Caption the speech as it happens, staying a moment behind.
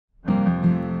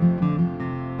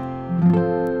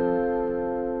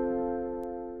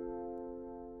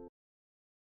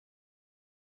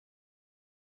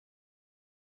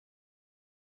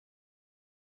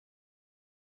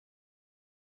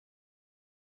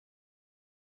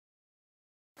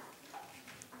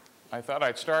I thought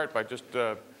I'd start by just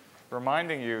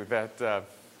reminding you that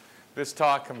this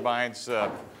talk combines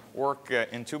work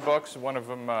in two books. One of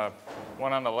them,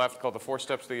 one on the left called The 4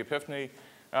 Steps to the Epiphany.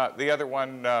 The other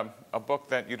one, a book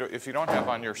that if you don't have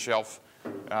on your shelf,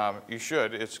 you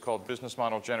should. It's called Business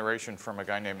Model Generation from a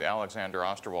guy named Alexander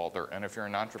Osterwalder. And if you're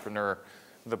an entrepreneur,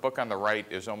 the book on the right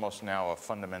is almost now a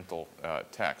fundamental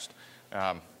text.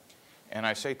 And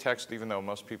I say text even though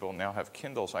most people now have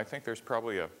Kindles. I think there's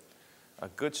probably a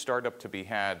good startup to be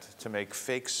had to make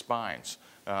fake spines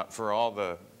for all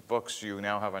the books you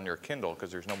now have on your Kindle,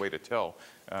 because there's no way to tell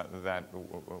that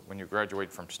when you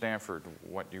graduate from Stanford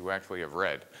what you actually have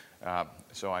read.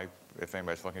 So if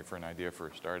anybody's looking for an idea for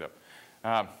a startup,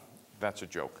 that's a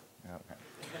joke. Okay.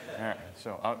 All right.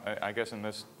 So I guess in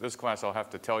this class I'll have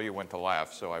to tell you when to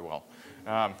laugh, so I will.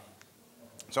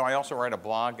 So I also write a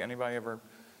blog. Anybody ever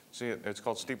see it? It's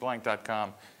called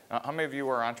steveblank.com. How many of you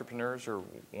are entrepreneurs or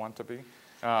want to be?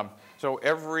 So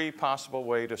every possible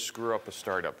way to screw up a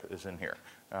startup is in here,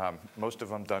 most of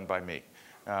them done by me.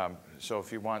 So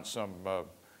if you want some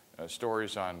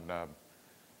stories on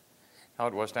how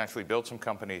it was to actually build some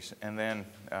companies, and then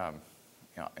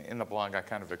in the blog I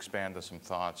kind of expand on some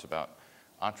thoughts about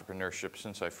entrepreneurship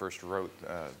since I first wrote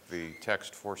the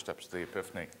text 4 Steps to the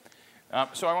Epiphany.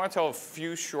 So I want to tell a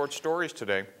few short stories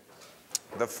today.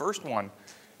 The first one,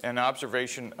 an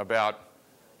observation about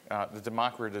the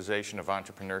democratization of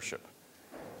entrepreneurship.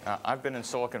 I've been in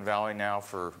Silicon Valley now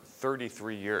for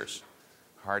 33 years.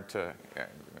 Hard to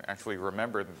actually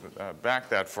remember back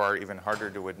that far, even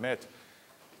harder to admit.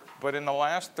 But in the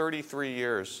last 33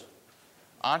 years,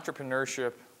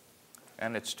 entrepreneurship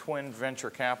and its twin venture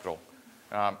capital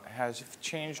has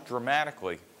changed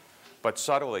dramatically, but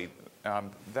subtly,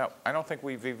 that I don't think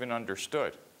we've even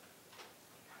understood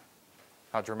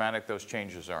how dramatic those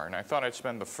changes are. And I thought I'd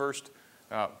spend the first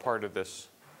part of this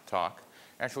talk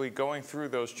actually going through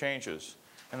those changes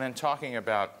and then talking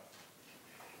about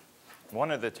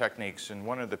one of the techniques and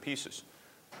one of the pieces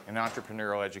in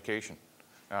entrepreneurial education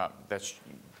that's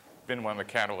been one of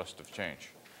the catalysts of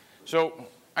change. So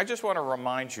I just want to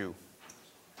remind you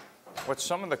what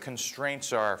some of the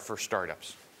constraints are for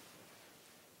startups.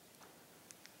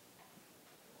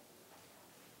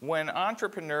 When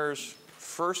entrepreneurs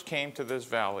first came to this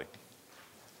valley,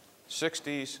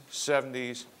 60s,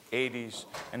 70s, 80s,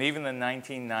 and even the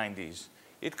 1990s,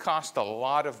 it cost a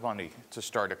lot of money to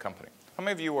start a company. How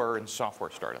many of you are in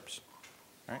software startups?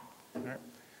 Right?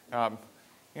 Right.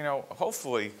 You know,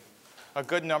 hopefully, a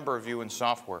good number of you in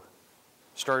software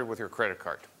started with your credit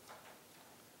card.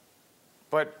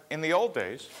 But in the old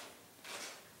days,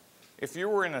 if you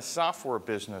were in a software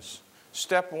business,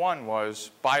 step one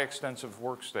was buy extensive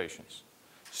workstations.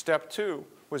 Step two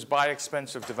was buy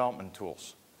expensive development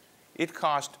tools. It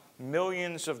cost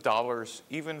millions of dollars,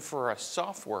 even for a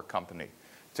software company,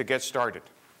 to get started,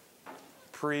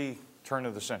 pre-turn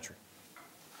of the century.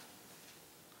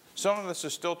 Some of this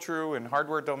is still true in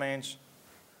hardware domains,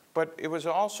 but it was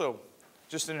also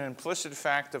just an implicit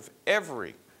fact of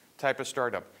every type of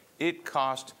startup. It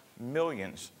cost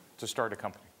millions to start a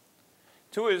company.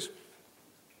 Two is,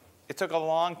 it took a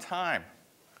long time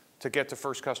to get to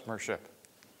first customer ship.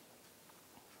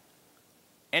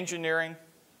 Engineering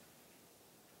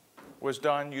was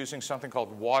done using something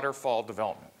called waterfall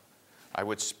development. I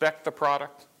would spec the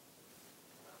product,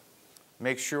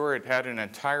 make sure it had an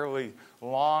entirely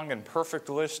long and perfect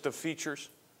list of features,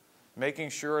 making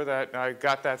sure that I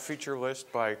got that feature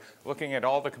list by looking at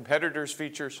all the competitors'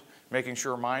 features, making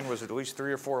sure mine was at least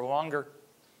 3 or 4 longer,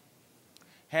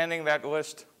 handing that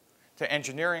list to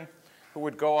engineering, who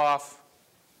would go off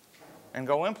and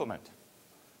go implement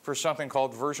for something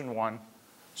called version 1,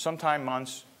 sometime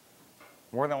months,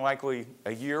 more than likely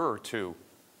a year or 2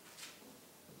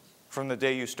 from the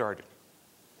day you started.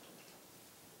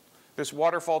 This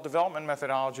waterfall development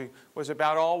methodology was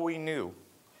about all we knew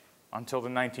until the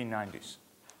 1990s.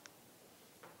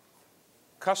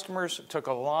 Customers took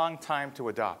a long time to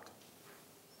adopt.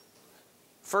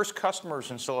 First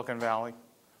customers in Silicon Valley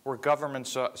were government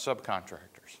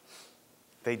subcontractors.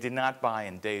 They did not buy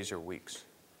in days or weeks.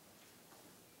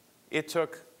 It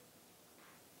took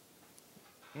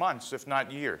months, if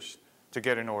not years, to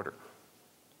get an order.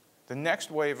 The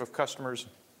next wave of customers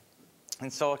in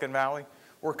Silicon Valley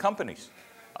were companies.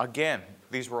 Again,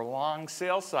 these were long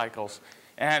sales cycles,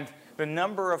 and the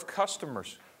number of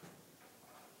customers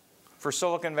for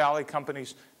Silicon Valley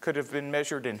companies could have been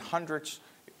measured in hundreds,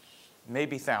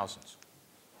 maybe thousands.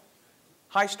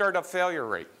 High startup failure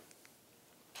rate.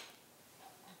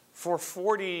 For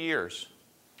 40 years,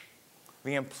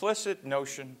 the implicit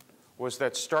notion was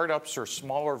that startups are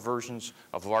smaller versions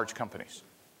of large companies.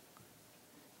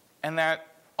 And that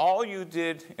all you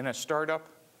did in a startup,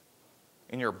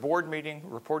 in your board meeting,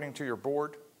 reporting to your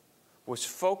board, was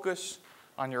focus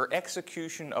on your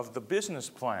execution of the business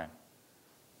plan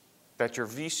that your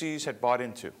VCs had bought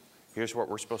into. Here's what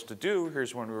we're supposed to do.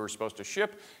 Here's when we were supposed to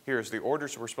ship. Here's the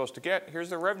orders we're supposed to get.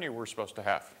 Here's the revenue we're supposed to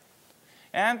have.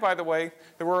 And by the way,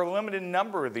 there were a limited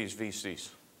number of these VCs.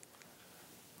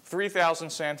 3,000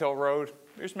 Sandhill Road,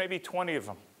 there's maybe 20 of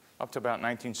them up to about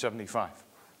 1975.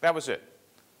 That was it.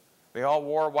 They all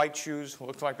wore white shoes,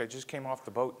 looked like they just came off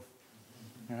the boat.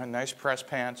 You know, nice press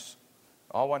pants,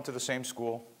 all went to the same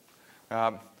school.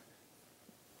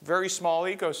 Very small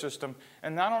ecosystem,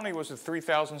 and not only was it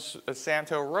 3,000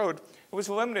 Sandhill Road, it was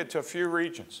limited to a few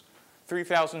regions.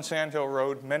 3,000 Sandhill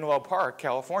Road, Menlo Park,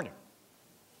 California.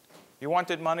 You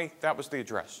wanted money, that was the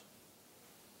address.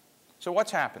 So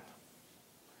what's happened?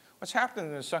 What's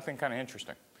happened is something kind of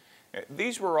interesting.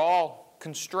 These were all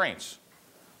constraints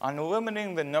on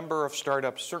limiting the number of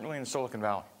startups, certainly in Silicon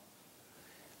Valley.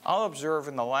 I'll observe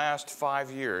in the last 5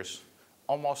 years,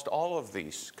 almost all of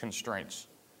these constraints,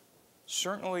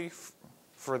 certainly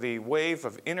for the wave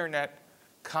of internet,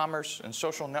 commerce, and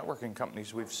social networking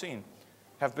companies we've seen,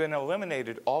 have been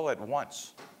eliminated all at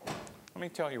once. Let me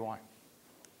tell you why.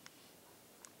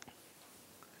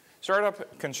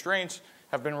 Startup constraints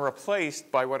have been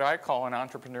replaced by what I call an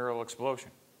entrepreneurial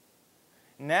explosion.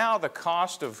 Now the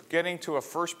cost of getting to a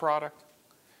first product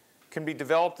can be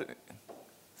developed,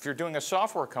 if you're doing a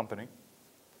software company,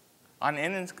 on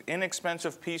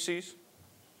inexpensive PCs,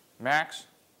 Macs,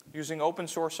 using open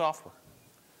source software.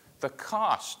 The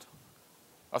cost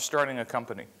of starting a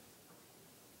company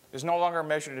is no longer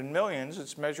measured in millions,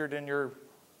 it's measured in your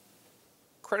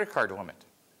credit card limit.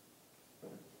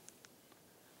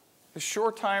 The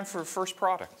short time for first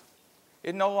product.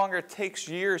 It no longer takes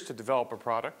years to develop a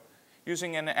product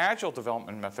using an agile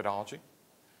development methodology.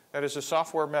 That is a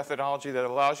software methodology that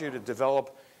allows you to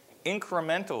develop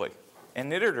incrementally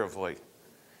and iteratively.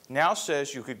 Now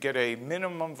says you could get a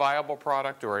minimum viable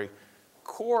product or a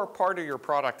core part of your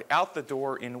product out the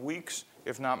door in weeks,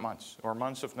 if not months, or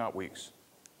months, if not weeks.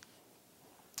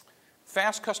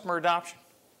 Fast customer adoption.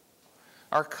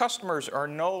 Our customers are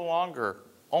no longer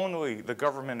only the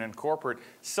government and corporate.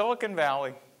 Silicon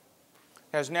Valley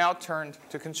has now turned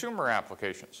to consumer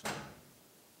applications.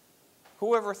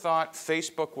 Whoever thought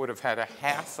Facebook would have had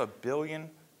 500 million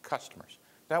customers?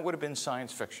 That would have been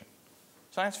science fiction.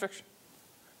 Science fiction.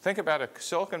 Think about a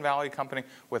Silicon Valley company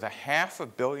with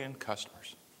 500 million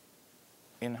customers.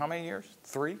 In how many years?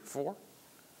 3, 4?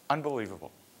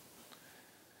 Unbelievable.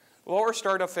 Lower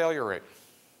startup failure rate.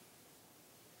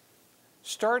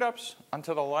 Startups,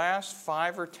 until the last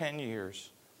 5 or 10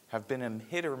 years, have been a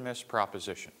hit or miss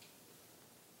proposition.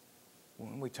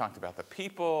 We talked about the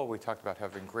people, we talked about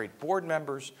having great board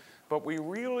members, but we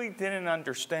really didn't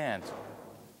understand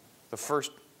the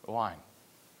first line.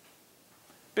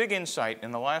 Big insight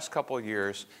in the last couple of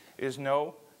years is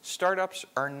no, startups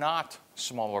are not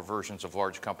smaller versions of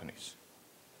large companies.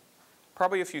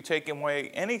 Probably if you take away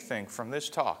anything from this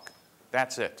talk,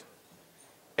 that's it.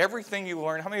 Everything you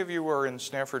learn, how many of you were in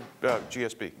Stanford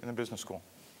GSB, in the business school?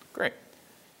 Great.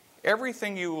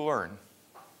 Everything you learn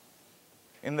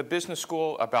in the business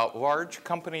school about large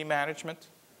company management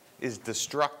is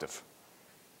destructive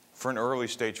for an early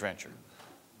stage venture.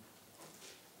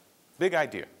 Big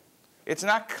idea. It's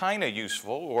not kind of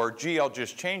useful or, gee, I'll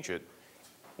just change it.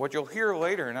 What you'll hear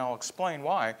later, and I'll explain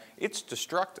why, it's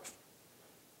destructive.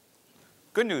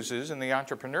 Good news is, in the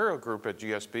entrepreneurial group at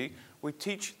GSB, we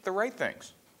teach the right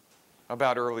things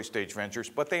about early stage ventures,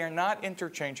 but they are not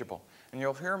interchangeable. And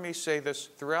you'll hear me say this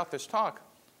throughout this talk.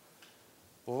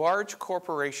 Large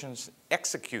corporations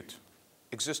execute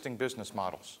existing business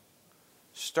models.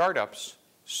 Startups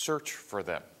search for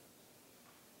them.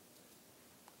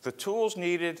 The tools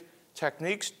needed,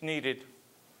 techniques needed,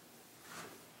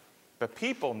 the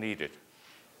people needed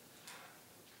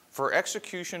for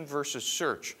execution versus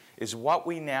search is what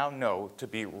we now know to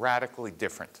be radically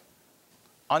different.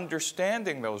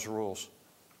 Understanding those rules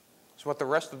is what the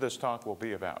rest of this talk will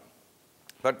be about.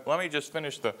 But let me just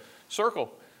finish the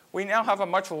circle. We now have a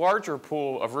much larger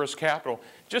pool of risk capital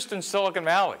just in Silicon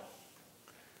Valley.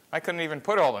 I couldn't even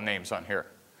put all the names on here.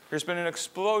 There's been an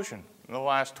explosion in the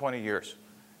last 20 years,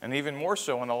 and even more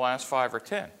so in the last 5 or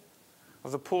 10,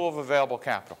 of the pool of available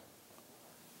capital.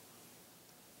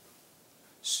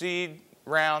 Seed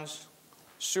rounds,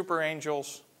 super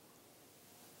angels,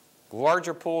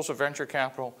 larger pools of venture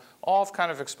capital, all have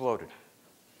kind of exploded.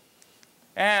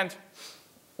 And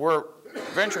where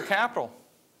venture capital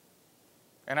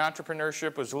and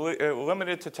entrepreneurship was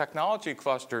limited to technology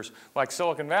clusters like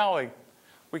Silicon Valley,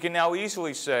 we can now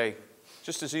easily say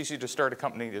just as easy to start a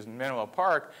company in Menlo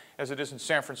Park as it is in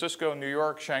San Francisco, New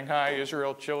York, Shanghai,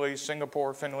 Israel, Chile,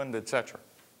 Singapore, Finland, etc.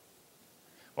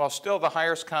 While still the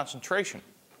highest concentration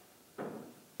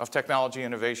of technology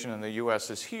innovation in the US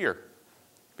is here,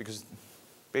 because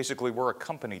basically we're a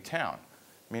company town,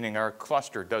 meaning our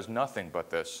cluster does nothing but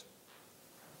this.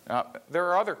 There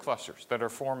are other clusters that are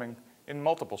forming in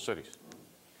multiple cities.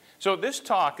 So this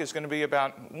talk is going to be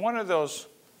about one of those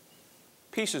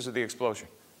pieces of the explosion,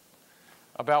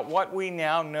 about what we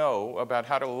now know about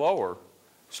how to lower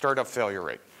startup failure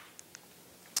rate.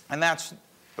 And that's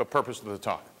the purpose of the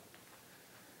talk.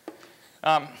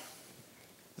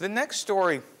 The next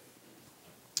story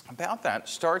about that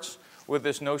starts with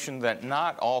this notion that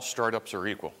not all startups are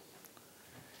equal.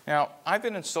 Now, I've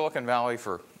been in Silicon Valley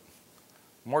for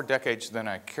more decades than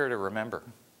I care to remember,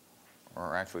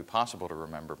 or actually possible to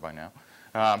remember by now.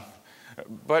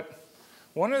 But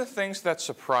one of the things that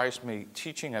surprised me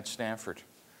teaching at Stanford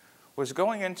was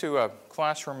going into a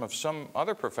classroom of some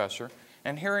other professor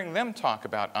and hearing them talk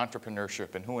about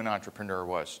entrepreneurship and who an entrepreneur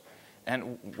was,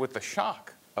 and with the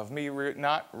shock of me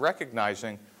not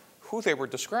recognizing who they were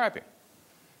describing.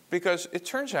 Because it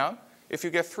turns out, if you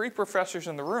get 3 professors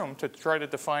in the room to try to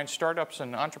define startups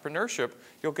and entrepreneurship,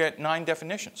 you'll get 9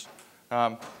 definitions,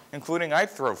 including I'd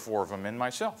throw 4 of them in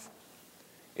myself.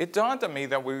 It dawned on me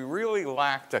that we really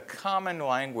lacked a common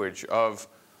language of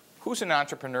who's an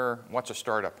entrepreneur, what's a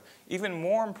startup. Even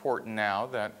more important now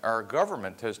that our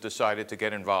government has decided to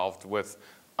get involved with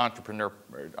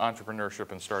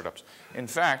entrepreneurship and startups. In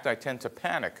fact, I tend to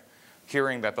panic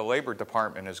hearing that the Labor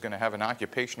Department is going to have an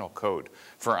occupational code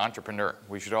for entrepreneur.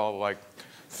 We should all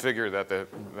figure that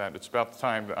it's about the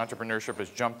time that entrepreneurship has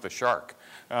jumped the shark.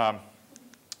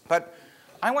 But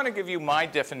I want to give you my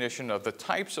definition of the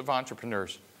types of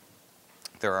entrepreneurs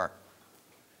there are.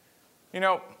 You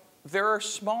know, there are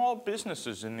small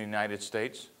businesses in the United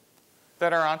States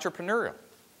that are entrepreneurial.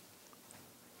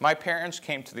 My parents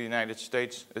came to the United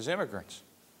States as immigrants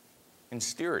in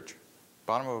steerage,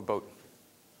 bottom of a boat.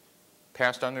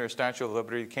 Passed under the Statue of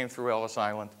Liberty, came through Ellis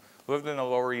Island, lived in the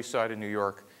Lower East Side of New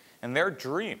York, and their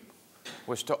dream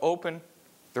was to open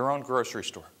their own grocery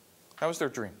store. That was their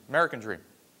dream, American dream.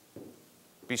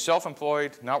 Be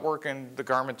self-employed, not work in the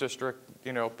garment district,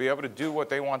 be able to do what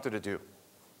they wanted to do.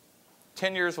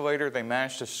 10 years later, they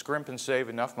managed to scrimp and save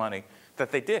enough money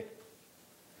that they did.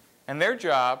 And their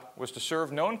job was to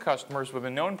serve known customers with a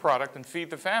known product and feed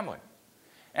the family.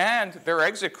 And their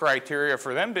exit criteria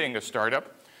for them being a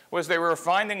startup was they were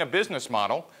finding a business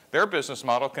model. Their business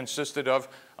model consisted of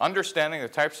understanding the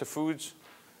types of foods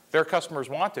their customers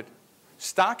wanted,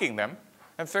 stocking them,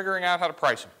 and figuring out how to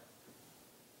price them.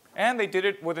 And they did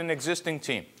it with an existing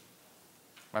team.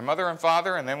 My mother and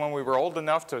father, and then when we were old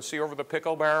enough to see over the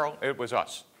pickle barrel, it was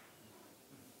us.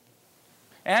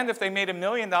 And if they made $1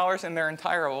 million in their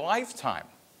entire lifetime,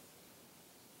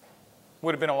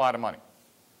 would have been a lot of money.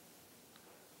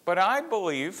 But I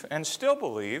believe, and still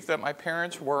believe, that my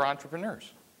parents were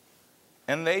entrepreneurs.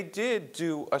 And they did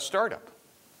do a startup.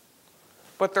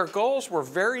 But their goals were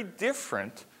very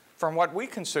different from what we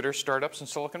consider startups in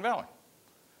Silicon Valley.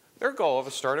 Their goal of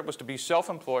a startup was to be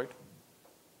self-employed,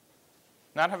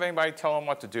 not have anybody tell them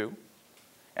what to do,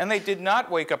 and they did not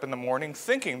wake up in the morning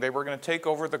thinking they were going to take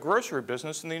over the grocery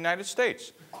business in the United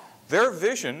States. Their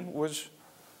vision was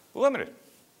limited,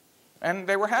 and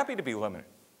they were happy to be limited.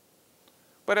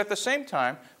 But at the same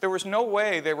time, there was no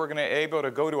way they were going to be able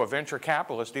to go to a venture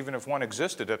capitalist, even if one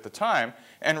existed at the time,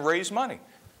 and raise money.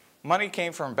 Money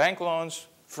came from bank loans,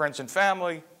 friends and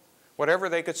family, whatever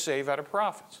they could save out of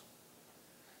profits.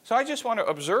 So I just want to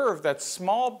observe that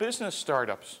small business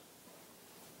startups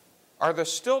are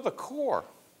still the core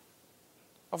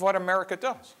of what America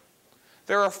does.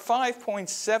 There are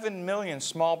 5.7 million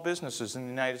small businesses in the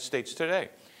United States today.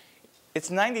 It's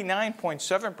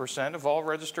 99.7% of all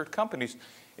registered companies.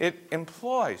 It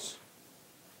employs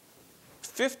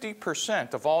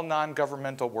 50% of all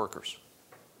non-governmental workers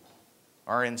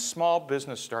are in small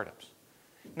business startups.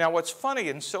 Now, what's funny,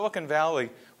 in Silicon Valley,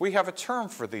 we have a term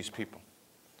for these people.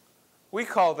 We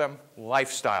call them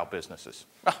lifestyle businesses.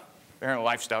 They're in a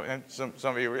lifestyle, and some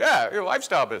of you, yeah, you're a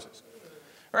lifestyle business.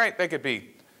 Right? They could be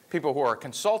people who are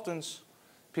consultants,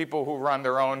 people who run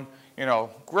their own,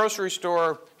 grocery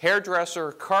store,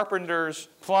 hairdresser, carpenters,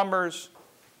 plumbers,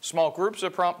 small groups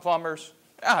of plumbers.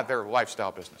 They're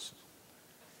lifestyle businesses.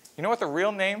 You know what the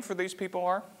real name for these people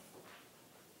are?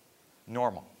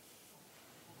 Normal.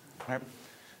 Right?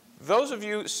 Those of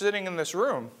you sitting in this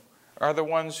room are the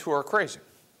ones who are crazy.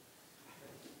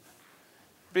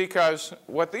 Because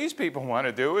what these people want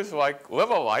to do is live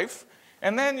a life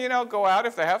and then, go out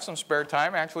if they have some spare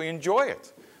time, actually enjoy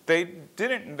it.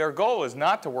 Their goal is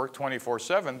not to work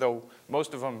 24/7, though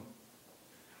most of them,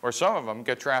 or some of them,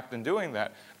 get trapped in doing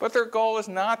that. But their goal is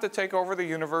not to take over the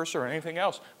universe or anything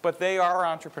else. But they are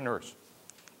entrepreneurs.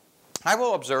 I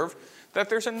will observe that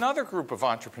there's another group of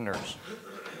entrepreneurs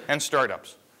and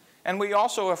startups. And we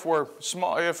also, if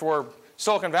we're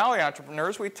Silicon Valley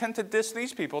entrepreneurs, we tend to diss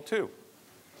these people too.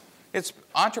 It's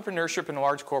entrepreneurship in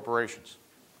large corporations.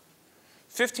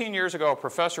 15 years ago, a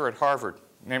professor at Harvard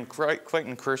named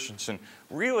Clayton Christensen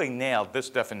really nailed this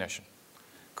definition.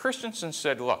 Christensen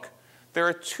said, look, there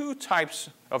are two types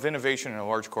of innovation in a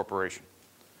large corporation.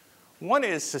 One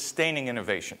is sustaining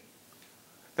innovation.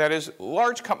 That is,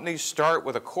 large companies start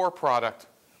with a core product,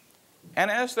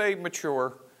 and as they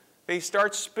mature, they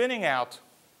start spinning out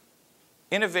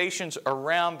innovations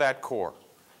around that core.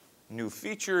 New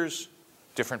features,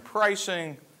 different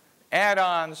pricing,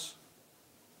 add-ons,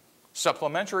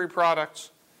 supplementary products.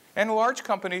 And large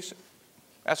companies,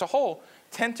 as a whole,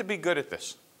 tend to be good at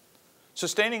this.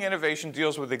 Sustaining innovation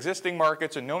deals with existing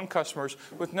markets and known customers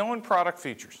with known product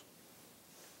features.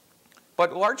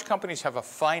 But large companies have a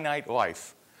finite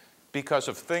life because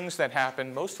of things that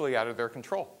happen mostly out of their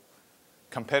control.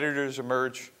 Competitors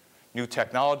emerge, new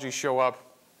technologies show up,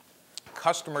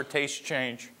 customer tastes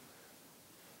change,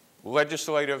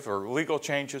 legislative or legal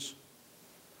changes.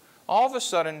 All of a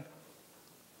sudden,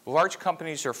 large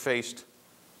companies are faced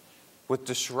with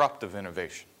disruptive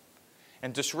innovation.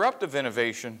 And disruptive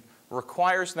innovation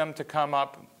requires them to come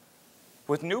up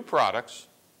with new products,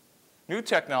 new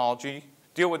technology,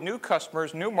 deal with new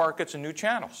customers, new markets, and new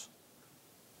channels.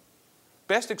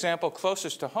 Best example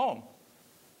closest to home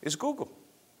is Google,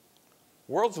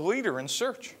 world's leader in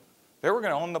search. They were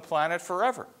going to own the planet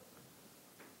forever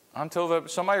until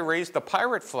somebody raised the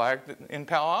pirate flag in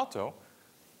Palo Alto,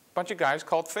 a bunch of guys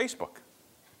called Facebook.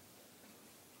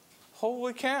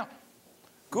 Holy cow.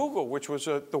 Google, which was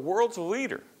the world's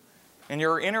leader in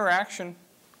your interaction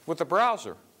with the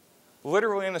browser,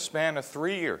 literally in the span of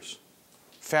 3 years,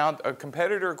 found a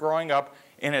competitor growing up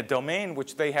in a domain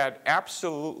which they had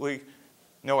absolutely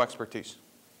no expertise.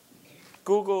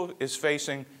 Google is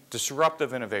facing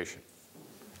disruptive innovation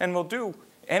and will do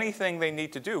anything they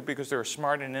need to do because they're a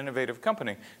smart and innovative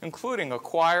company, including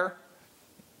acquire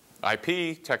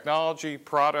IP, technology,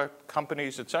 product,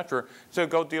 companies, etc., to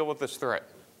go deal with this threat.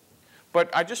 But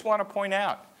I just want to point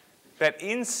out that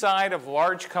inside of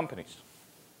large companies,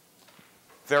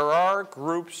 there are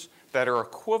groups that are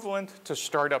equivalent to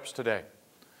startups today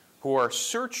who are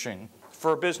searching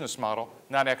for a business model,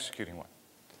 not executing one.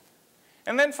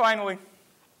 And then finally,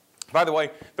 by the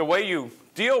way you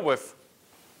deal with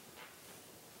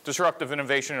disruptive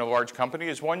innovation in a large company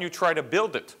is when you try to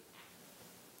build it.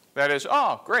 That is,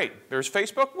 oh, great, there's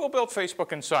Facebook, we'll build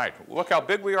Facebook inside. Look how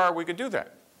big we are, we could do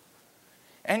that.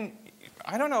 And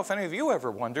I don't know if any of you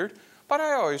ever wondered, but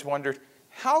I always wondered,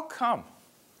 how come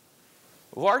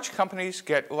large companies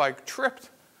get like tripped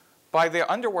by the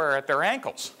underwear at their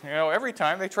ankles, every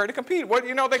time they try to compete? What,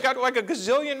 they got like a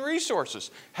gazillion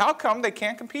resources. How come they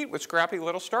can't compete with scrappy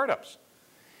little startups?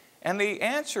 And the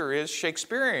answer is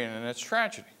Shakespearean and it's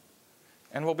tragedy.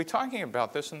 And we'll be talking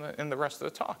about this in the rest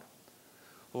of the talk.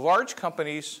 Large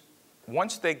companies,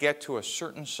 once they get to a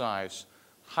certain size,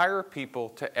 hire people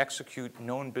to execute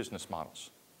known business models.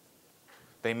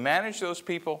 They manage those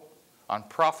people on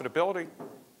profitability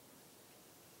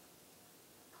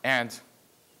and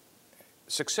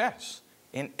success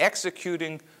in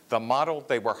executing the model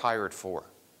they were hired for.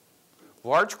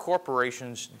 Large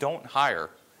corporations don't hire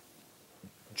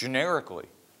generically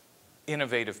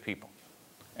innovative people.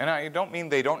 And I don't mean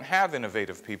they don't have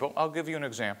innovative people. I'll give you an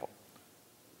example.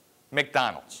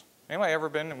 McDonald's. Anybody ever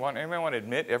been, anybody want to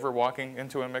admit ever walking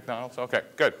into a McDonald's? Okay,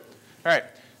 good. All right.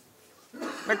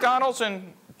 McDonald's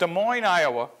in Des Moines,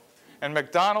 Iowa, and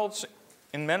McDonald's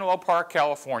in Menlo Park,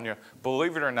 California,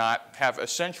 believe it or not, have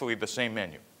essentially the same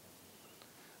menu.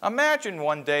 Imagine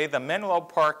one day the Menlo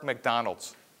Park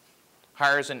McDonald's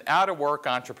hires an out-of-work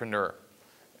entrepreneur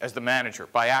as the manager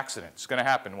by accident. It's going to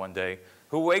happen one day,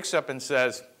 who wakes up and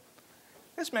says,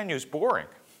 this menu's boring.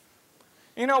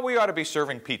 We ought to be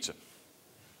serving pizza.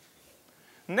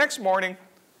 Next morning,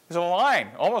 there's a line,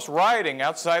 almost rioting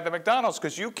outside the McDonald's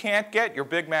because you can't get your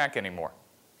Big Mac anymore.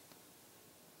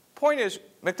 Point is,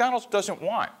 McDonald's doesn't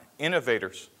want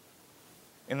innovators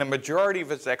in the majority of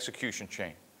its execution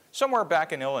chain. Somewhere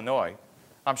back in Illinois,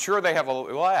 I'm sure they have a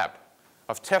lab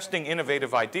of testing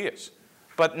innovative ideas.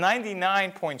 But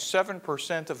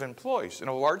 99.7% of employees in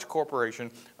a large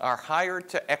corporation are hired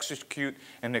to execute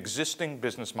an existing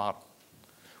business model,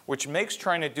 which makes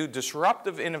trying to do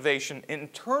disruptive innovation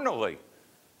internally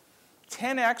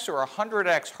 10x or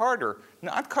 100x harder,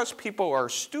 not because people are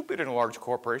stupid in large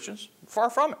corporations, far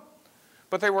from it,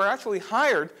 but they were actually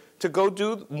hired to go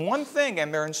do one thing,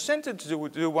 and they're incented to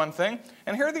do one thing.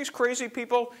 And here are these crazy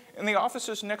people in the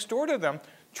offices next door to them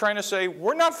trying to say,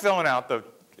 we're not filling out the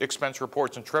expense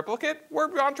reports in triplicate,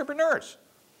 we're entrepreneurs.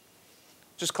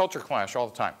 Just culture clash all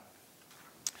the time.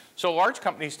 So large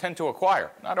companies tend to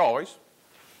acquire, not always,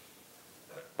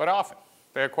 but often.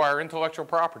 They acquire intellectual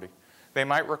property. They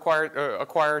might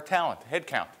acquire talent,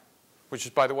 headcount, which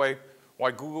is, by the way,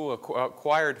 why Google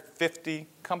acquired 50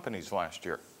 companies last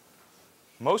year,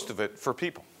 most of it for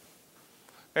people.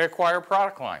 They acquire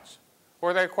product lines,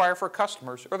 or they acquire for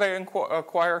customers, or they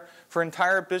acquire for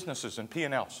entire businesses and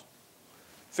P&Ls.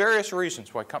 Various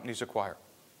reasons why companies acquire.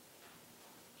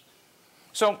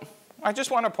 So I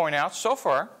just want to point out, so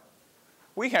far,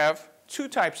 we have two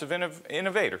types of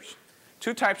innovators,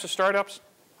 two types of startups: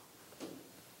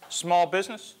 small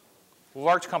business,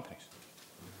 large companies.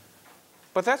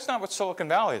 But that's not what Silicon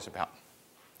Valley is about.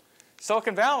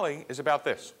 Silicon Valley is about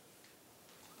this,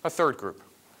 a third group,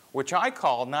 which I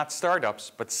call not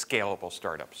startups, but scalable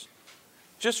startups,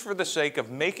 just for the sake of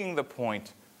making the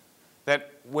point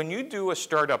that when you do a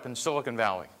startup in Silicon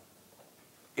Valley,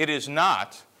 it is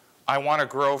not, I want to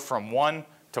grow from 1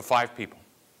 to 5 people.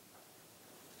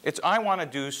 It's, I want to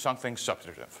do something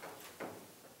substantive.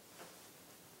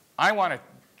 I want to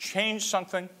change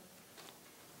something.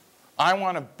 I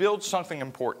want to build something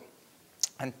important.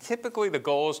 And typically the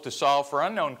goal is to solve for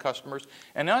unknown customers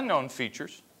and unknown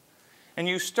features. And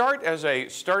you start as a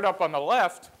startup on the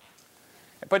left,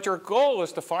 but your goal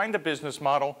is to find a business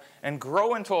model and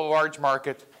grow into a large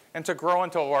market and to grow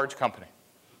into a large company.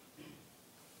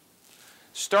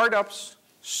 Startups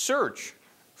search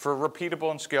for a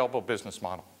repeatable and scalable business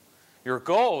model. Your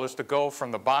goal is to go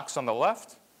from the box on the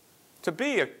left to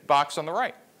be a box on the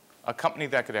right, a company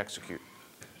that could execute.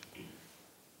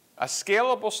 A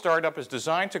scalable startup is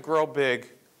designed to grow big,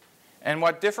 and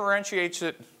what differentiates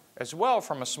it as well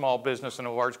from a small business and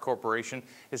a large corporation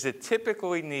is it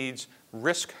typically needs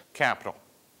risk capital,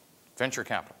 venture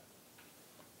capital.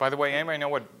 By the way, anybody know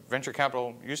what venture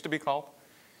capital used to be called?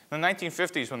 In the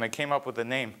 1950s, when they came up with the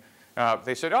name,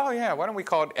 they said, oh yeah, why don't we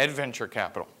call it adventure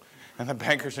capital? And the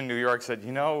bankers in New York said,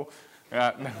 you know,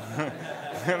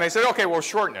 and they said, okay, we'll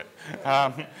shorten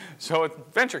it. So it's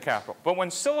venture capital. But when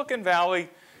Silicon Valley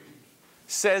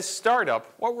says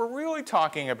startup, what we're really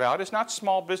talking about is not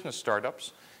small business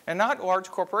startups and not large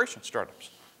corporation startups.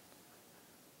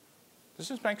 Does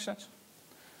this make sense?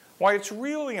 Why it's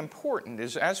really important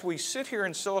is as we sit here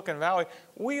in Silicon Valley,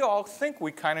 we all think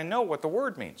we kind of know what the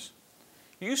word means.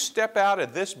 You step out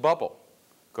of this bubble,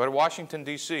 go to Washington,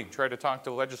 D.C., try to talk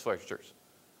to legislatures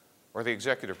or the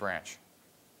executive branch.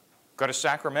 Go to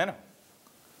Sacramento.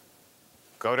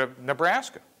 Go to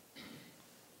Nebraska.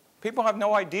 People have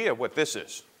no idea what this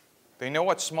is. They know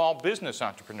what small business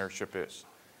entrepreneurship is.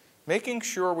 Making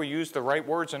sure we use the right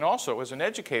words, and also, as an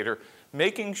educator,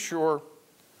 making sure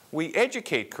we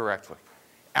educate correctly.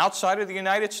 Outside of the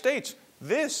United States,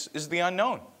 this is the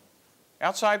unknown.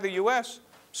 Outside the US,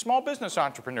 small business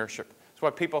entrepreneurship is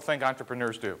what people think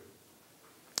entrepreneurs do.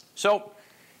 So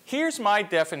here's my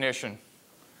definition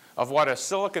of what a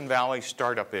Silicon Valley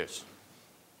startup is,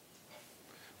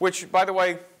 which, by the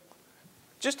way,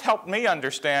 just helped me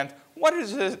understand what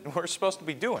is it we're supposed to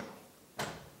be doing.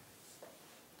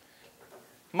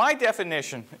 My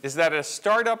definition is that a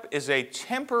startup is a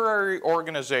temporary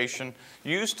organization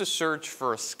used to search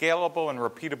for a scalable and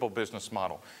repeatable business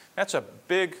model. That's a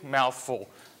big mouthful,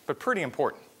 but pretty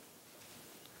important.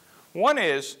 One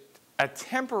is a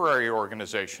temporary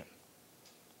organization.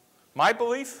 My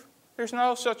belief, there's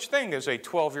no such thing as a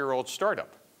 12-year-old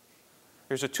startup.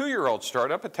 There's a 2-year-old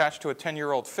startup attached to a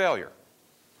 10-year-old failure.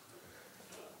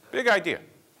 Big idea.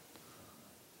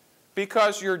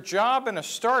 Because your job in a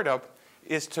startup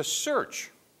is to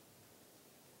search.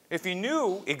 If you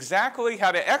knew exactly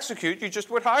how to execute, you just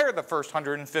would hire the first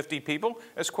 150 people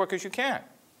as quick as you can.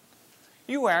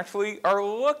 You actually are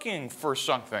looking for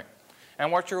something.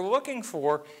 And what you're looking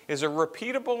for is a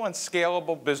repeatable and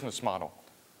scalable business model.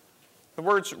 The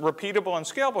words repeatable and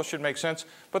scalable should make sense,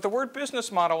 but the word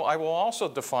business model I will also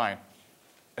define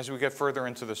as we get further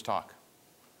into this talk.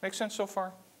 Make sense so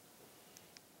far?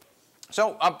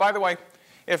 So, by the way,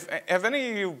 have any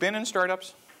of you been in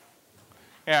startups?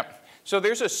 Yeah. So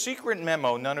there's a secret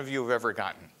memo none of you have ever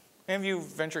gotten. Any of you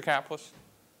venture capitalists?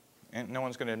 And no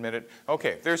one's going to admit it.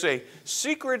 Okay, there's a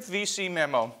secret VC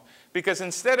memo because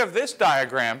instead of this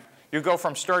diagram, you go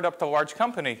from startup to large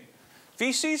company.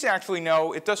 VCs actually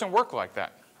know it doesn't work like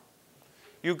that.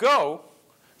 You go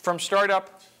from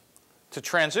startup to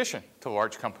transition to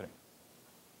large company.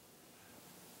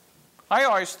 I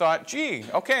always thought, gee,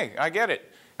 okay, I get it.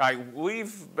 I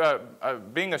leave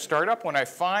being a startup when I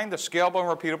find a scalable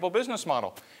and repeatable business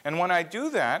model. And when I do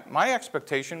that, my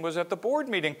expectation was at the board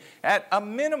meeting, at a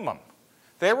minimum,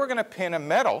 they were going to pin a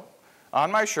medal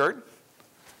on my shirt,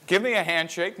 give me a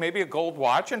handshake, maybe a gold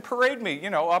watch, and parade me, you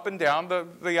know, up and down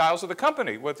the aisles of the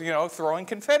company with, you know, throwing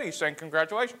confetti saying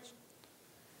congratulations.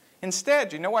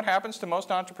 Instead, you know what happens to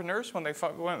most entrepreneurs when they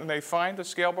find a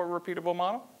scalable, repeatable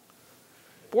model?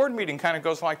 Board meeting kind of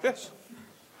goes like this.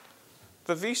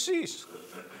 The VCs,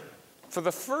 for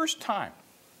the first time,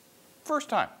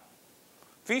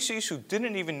 VCs who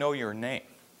didn't even know your name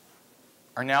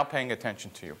are now paying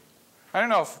attention to you. I don't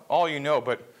know if all you know,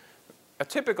 but a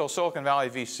typical Silicon Valley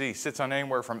VC sits on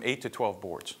anywhere from 8 to 12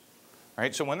 boards.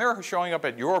 Right? So when they're showing up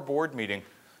at your board meeting,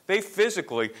 they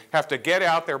physically have to get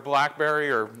out their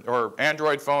BlackBerry or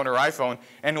Android phone or iPhone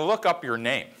and look up your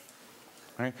name.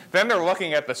 Right? Then they're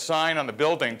looking at the sign on the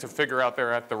building to figure out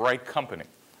they're at the right company.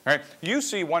 Right? You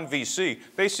see one VC,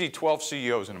 they see 12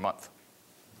 CEOs in a month.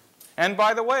 And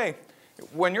by the way,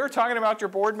 when you're talking about your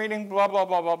board meeting, blah, blah,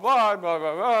 blah, blah, blah, blah,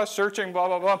 blah, blah, searching, blah,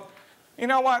 blah, blah, you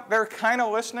know what? They're kind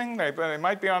of listening. They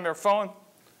might be on their phone.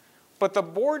 But the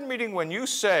board meeting, when you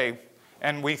say,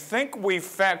 and we think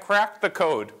we've cracked the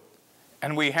code,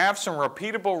 and we have some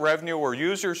repeatable revenue or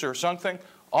users or something,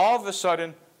 all of a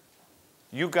sudden,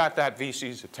 you got that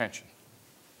VC's attention.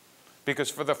 Because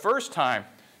for the first time,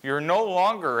 you're no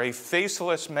longer a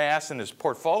faceless mass in his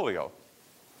portfolio,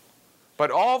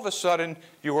 but all of a sudden,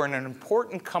 you are in an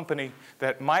important company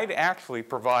that might actually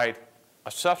provide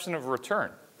a substantive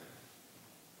return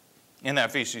in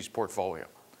that VC's portfolio.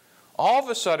 All of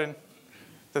a sudden,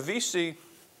 the VC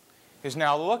is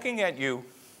now looking at you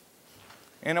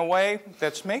in a way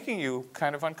that's making you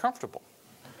kind of uncomfortable,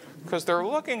 because they're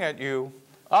looking at you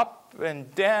up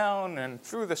and down and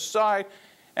through the side,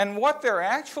 and what they're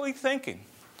actually thinking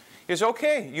is,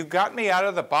 okay, you got me out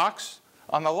of the box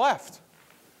on the left,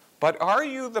 but are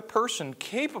you the person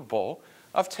capable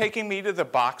of taking me to the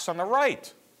box on the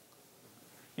right?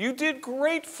 You did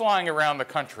great flying around the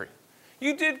country.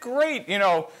 You did great, you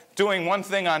know, doing one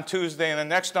thing on Tuesday and the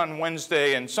next on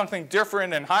Wednesday and something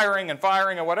different and hiring and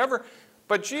firing and whatever.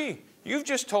 But gee, you've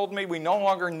just told me we no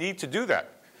longer need to do that.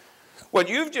 What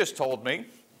you've just told me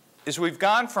is we've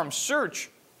gone from search,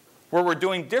 where we're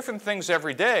doing different things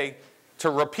every day, to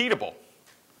repeatable,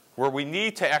 where we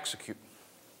need to execute.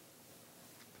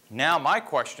 Now my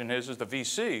question is, as the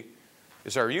VC,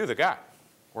 is are you the guy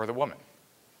or the woman?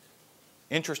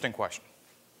 Interesting question.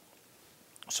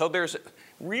 So there's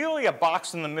really a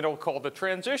box in the middle called the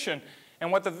transition,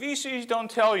 and what the VCs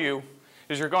don't tell you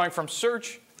is you're going from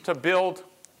search to build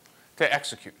to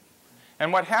execute.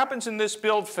 And what happens in this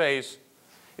build phase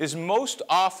is most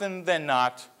often than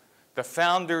not, the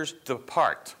founders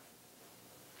depart.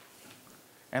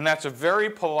 And that's a very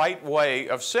polite way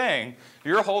of saying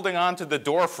you're holding on to the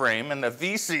door frame and the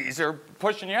VCs are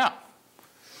pushing you out.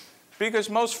 Because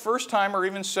most first-time or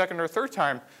even second or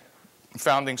third-time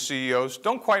founding CEOs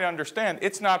don't quite understand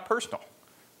it's not personal.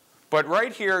 But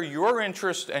right here, your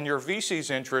interest and your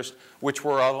VC's interest, which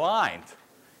were aligned,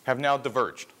 have now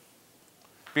diverged.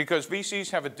 Because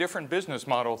VCs have a different business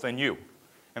model than you,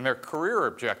 and their career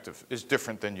objective is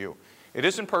different than you. It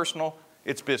isn't personal,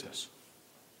 it's business.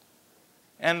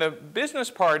 And the business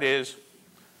part is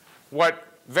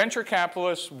what venture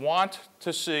capitalists want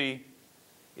to see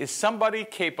is somebody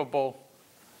capable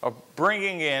of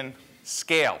bringing in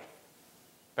scale,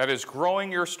 that is,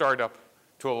 growing your startup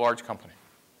to a large company.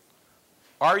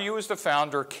 Are you, as the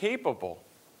founder, capable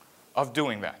of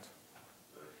doing that?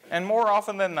 And more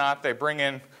often than not, they bring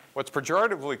in what's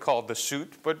pejoratively called the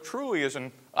suit, but truly is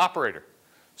an operator,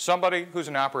 somebody who's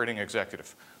an operating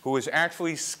executive, who is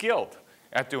actually skilled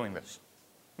at doing this.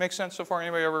 Make sense so far?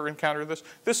 Anybody ever encountered this?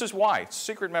 This is why. It's a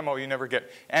secret memo you never get.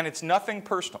 And it's nothing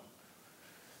personal.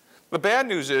 The bad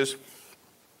news is,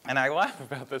 and I laugh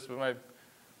about this with my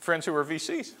friends who are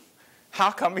VCs, how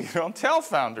come you don't tell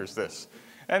founders this?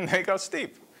 And they go,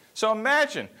 Steve. So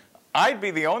imagine, I'd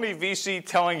be the only VC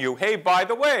telling you, hey, by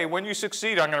the way, when you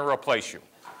succeed, I'm going to replace you.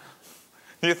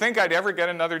 Do you think I'd ever get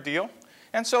another deal?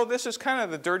 And so this is kind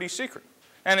of the dirty secret.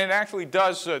 And it actually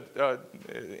does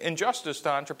injustice to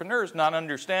entrepreneurs not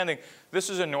understanding this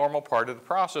is a normal part of the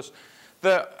process.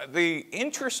 The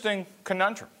interesting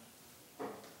conundrum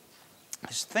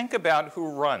is think about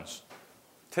who runs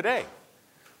today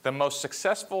the most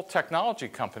successful technology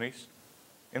companies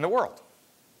in the world.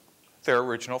 Their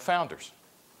original founders.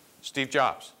 Steve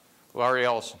Jobs, Larry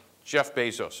Ellison, Jeff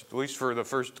Bezos, at least for the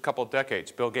first couple of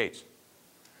decades, Bill Gates.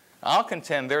 I'll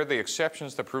contend they're the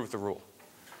exceptions that prove the rule.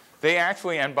 They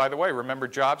actually, and by the way, remember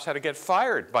Jobs had to get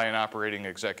fired by an operating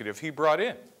executive he brought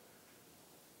in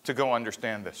to go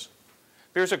understand this.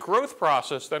 There's a growth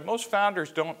process that most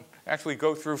founders don't actually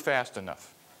go through fast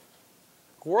enough.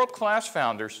 World-class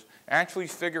founders actually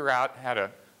figure out how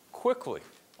to quickly,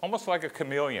 almost like a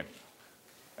chameleon,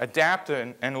 adapt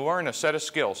and learn a set of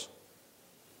skills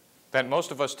that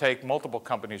most of us take multiple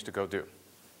companies to go do.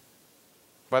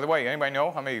 By the way, anybody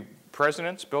know how many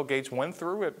presidents Bill Gates went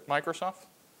through at Microsoft?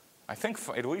 I think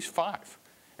at least 5.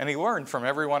 And he learned from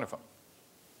every one of them.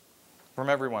 From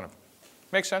every one of them.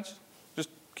 Make sense? Just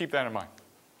keep that in mind.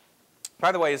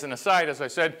 By the way, as an aside, as I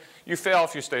said, you fail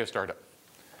if you stay a startup.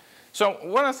 So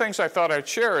one of the things I thought I'd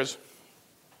share is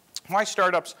why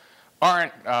startups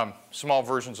aren't small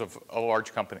versions of a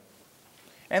large company.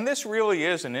 And this really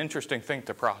is an interesting thing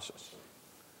to process.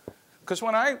 Because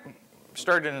when I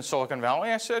started in Silicon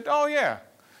Valley, I said, oh yeah,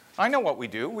 I know what we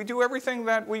do. We do everything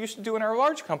that we used to do in our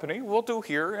large company, we'll do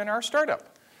here in our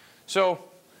startup. So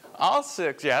I'll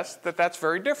suggest that that's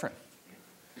very different.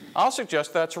 I'll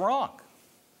suggest that's wrong.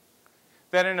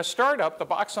 That in a startup, the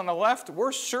box on the left,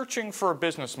 we're searching for a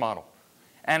business model.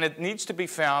 And it needs to be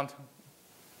found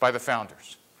by the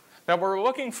founders. Now we're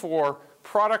looking for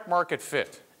product market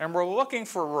fit. And we're looking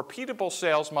for a repeatable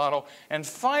sales model. And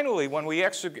finally, when we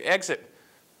exit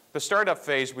the startup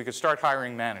phase, we could start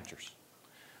hiring managers.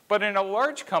 But in a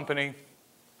large company,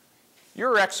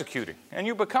 you're executing. And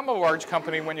you become a large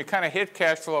company when you kind of hit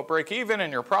cash flow break even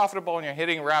and you're profitable and you're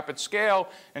hitting rapid scale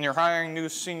and you're hiring new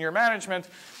senior management.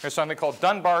 There's something called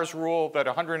Dunbar's rule that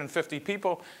 150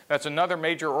 people, that's another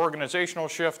major organizational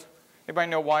shift.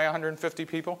 Anybody know why 150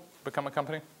 people become a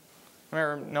company?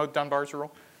 Remember, know Dunbar's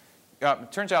rule?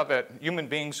 It turns out that human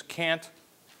beings can't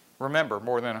remember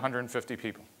more than 150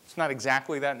 people. It's not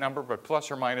exactly that number, but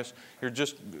plus or minus, you're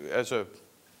just, as a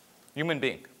human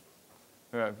being,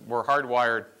 we're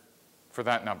hardwired for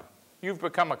that number. You've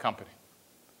become a company.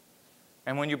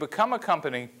 And when you become a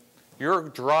company, your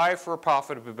drive for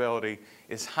profitability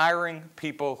is hiring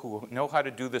people who know how to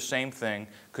do the same thing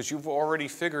because you've already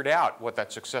figured out what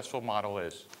that successful model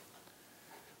is.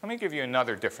 Let me give you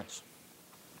another difference.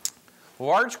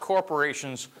 Large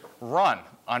corporations run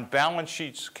on balance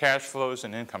sheets, cash flows,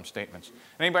 and income statements.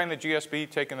 Anybody in the GSB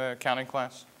taking the accounting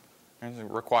class? It's a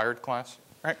required class,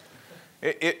 right?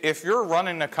 If you're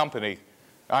running a company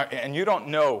and you don't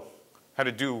know how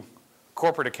to do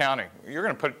corporate accounting, you're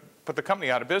going to put the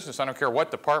company out of business. I don't care what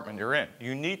department you're in.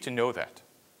 You need to know that.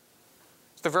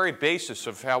 It's the very basis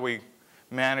of how we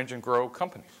manage and grow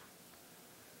companies.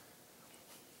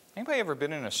 Anybody ever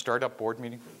been in a startup board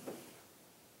meeting?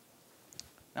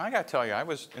 Now, I got to tell you, I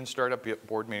was in startup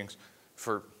board meetings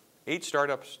for 8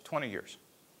 startups, 20 years.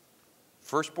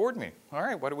 First board meeting. All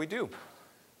right, what do we do?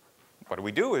 What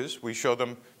we do is we show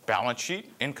them balance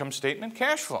sheet, income statement,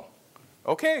 cash flow.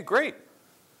 Okay, great.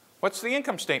 What's the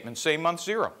income statement say month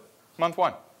 0? Month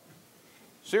 1?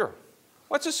 0.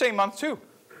 What's it say month 2?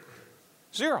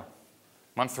 0.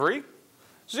 Month 3?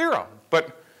 0.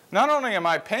 But not only am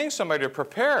I paying somebody to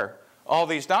prepare all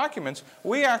these documents,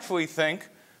 we actually think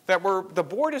that the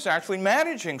board is actually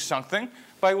managing something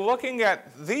by looking at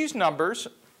these numbers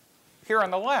here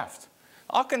on the left.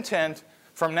 I'll contend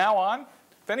from now on,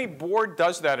 if any board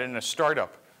does that in a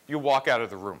startup, you walk out of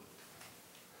the room.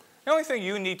 The only thing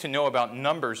you need to know about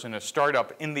numbers in a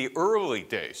startup in the early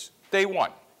days, day 1,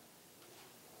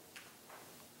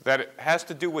 that it has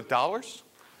to do with dollars,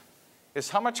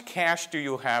 is how much cash do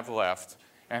you have left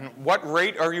and what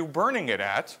rate are you burning it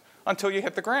at until you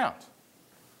hit the ground.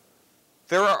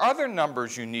 There are other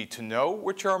numbers you need to know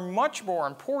which are much more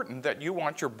important that you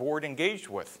want your board engaged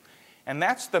with. And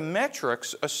that's the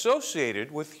metrics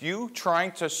associated with you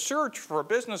trying to search for a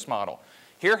business model.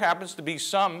 Here happens to be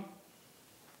some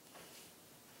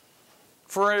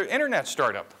for an internet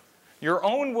startup. Your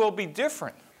own will be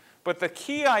different. But the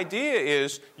key idea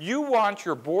is you want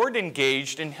your board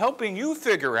engaged in helping you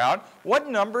figure out what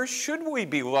numbers should we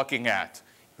be looking at.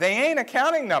 They ain't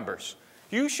accounting numbers.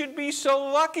 You should be so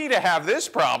lucky to have this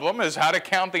problem as how to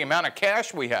count the amount of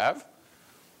cash we have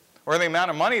or the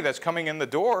amount of money that's coming in the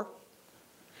door.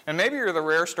 And maybe you're the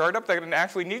rare startup that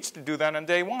actually needs to do that on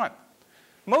day 1.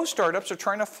 Most startups are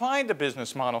trying to find a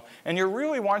business model, and you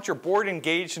really want your board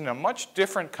engaged in a much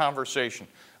different conversation.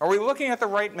 Are we looking at the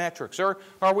right metrics? Or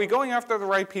are we going after the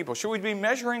right people? Should we be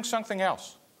measuring something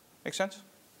else? Make sense?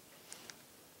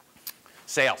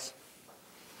 Sales.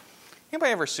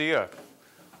 Anybody ever see a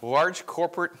large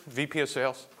corporate VP of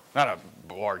sales? Not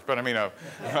a large, but I mean a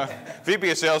VP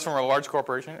of sales from a large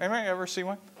corporation. Anybody ever see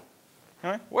one?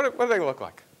 Anybody? What do they look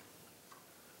like?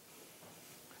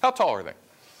 How tall are they?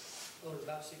 Oh,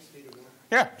 about 6 feet or more.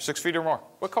 Yeah, 6 feet or more.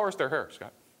 What color is their hair,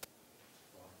 Scott?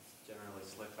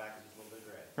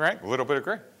 right? A little bit of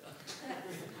gray.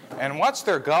 And what's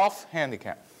their golf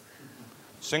handicap?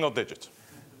 Single digits.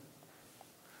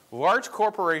 Large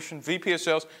corporation, VP of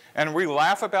sales, and we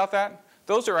laugh about that.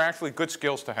 Those are actually good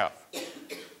skills to have.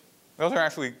 Those are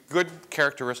actually good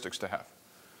characteristics to have.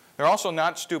 They're also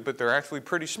not stupid. They're actually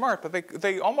pretty smart, but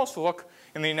they almost look,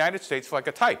 in the United States, like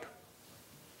a type.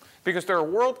 Because they're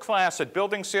world-class at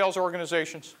building sales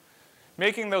organizations,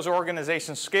 making those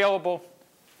organizations scalable,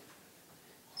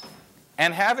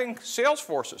 and having sales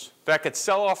forces that could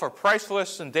sell off of price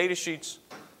lists and data sheets,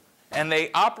 and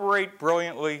they operate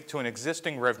brilliantly to an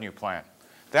existing revenue plan.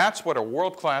 That's what a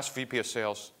world-class VP of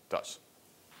sales does.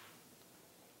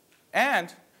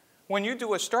 And when you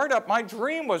do a startup, my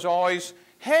dream was always,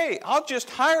 hey, I'll just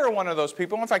hire one of those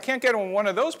people. If I can't get one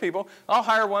of those people, I'll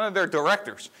hire one of their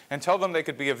directors and tell them they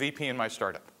could be a VP in my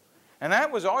startup. And that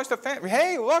was always the fan.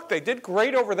 Hey, look, they did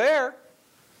great over there.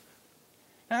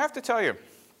 And I have to tell you,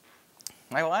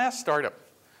 my last startup,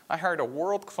 I hired a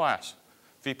world-class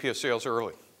VP of sales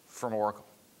early from Oracle.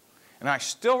 And I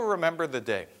still remember the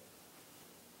day.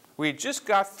 We just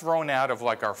got thrown out of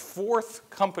like our 4th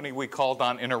company we called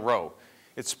on in a row.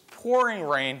 It's pouring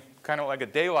rain, kind of like a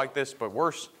day like this, but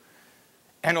worse.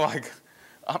 And like,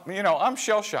 you know, I'm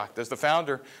shell-shocked as the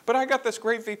founder, but I got this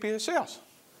great VP of sales.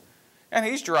 And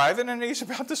he's driving and he's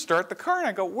about to start the car, and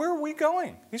I go, where are we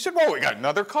going? He said, well, we got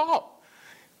another call.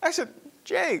 I said,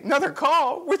 Jay, another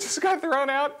call? We just got thrown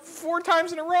out 4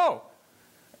 times in a row.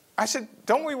 I said,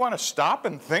 don't we want to stop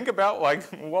and think about like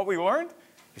what we learned?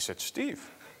 He said, Steve,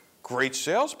 great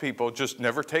salespeople just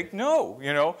never take no,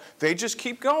 you know, they just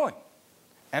keep going.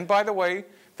 And by the way,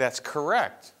 that's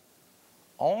correct,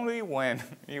 only when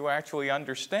you actually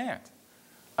understand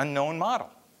a known model.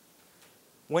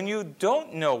 When you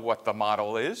don't know what the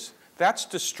model is, that's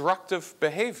destructive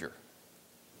behavior.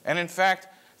 And in fact,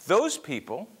 those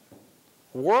people,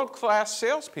 world-class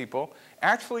salespeople,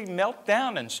 actually melt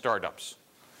down in startups.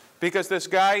 Because this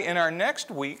guy in our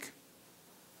next week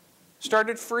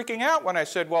started freaking out when I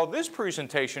said, well, this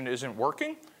presentation isn't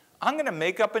working. I'm going to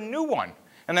make up a new one.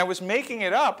 And I was making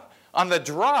it up on the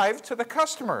drive to the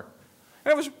customer.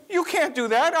 And it was, you can't do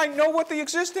that. I know what the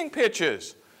existing pitch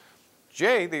is.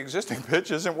 Jay, the existing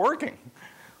pitch isn't working.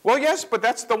 Well, yes, but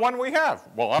that's the one we have.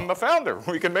 Well, I'm the founder.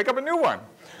 We can make up a new one.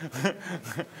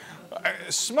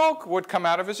 Smoke would come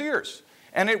out of his ears.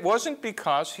 And it wasn't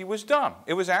because he was dumb.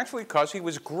 It was actually because he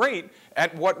was great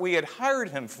at what we had hired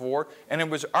him for, and it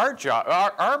was our job,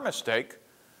 our mistake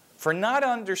for not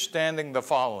understanding the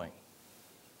following.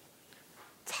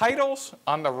 Titles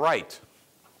on the right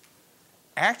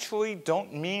actually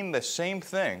don't mean the same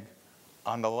thing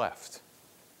on the left.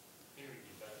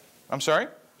 I'm sorry?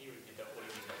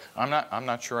 I'm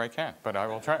not sure I can, but I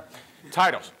will try.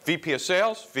 Titles: VP of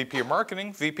Sales, VP of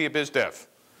Marketing, VP of Biz Dev.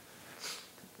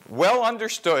 Well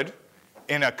understood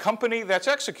in a company that's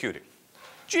executing.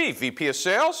 Gee, VP of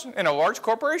Sales in a large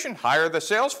corporation, hire the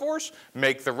sales force,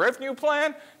 make the revenue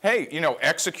plan, hey, you know,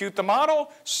 execute the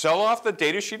model, sell off the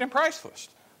data sheet and price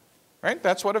list. Right?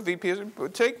 That's what a VP is.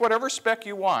 Take whatever spec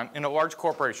you want in a large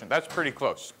corporation. That's pretty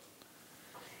close.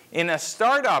 In a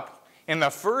startup, in the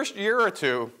first year or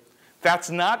two, that's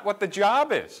not what the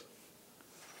job is.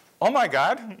 Oh my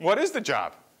God, what is the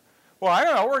job? Well, I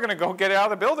don't know, we're going to go get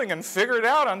out of the building and figure it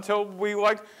out until we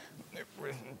like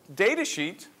data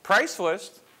sheet, price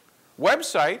list,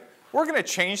 website, we're going to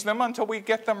change them until we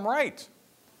get them right.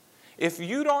 If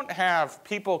you don't have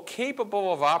people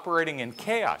capable of operating in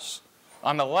chaos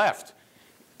on the left,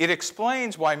 it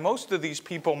explains why most of these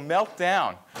people melt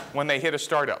down when they hit a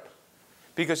startup.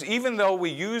 Because even though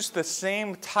we use the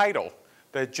same title,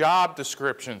 the job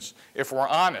descriptions, if we're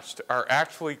honest, are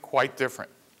actually quite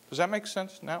different. Does that make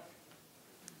sense now?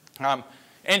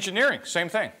 Engineering, same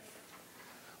thing.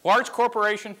 Large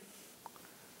corporation,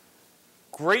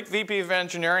 great VP of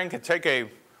engineering can take a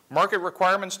market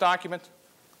requirements document,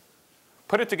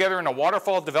 put it together in a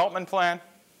waterfall development plan,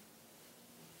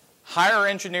 hire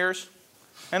engineers,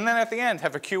 and then at the end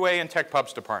have a QA and tech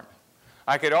pubs department.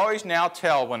 I could always now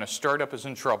tell when a startup is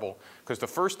in trouble because the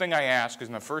first thing I ask is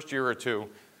in the first year or two,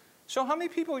 so how many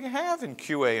people do you have in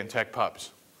QA and tech pubs?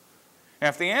 And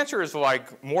if the answer is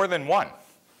like more than one,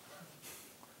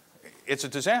 it's a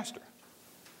disaster.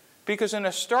 Because in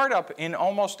a startup, in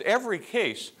almost every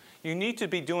case, you need to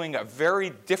be doing a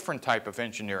very different type of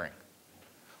engineering.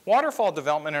 Waterfall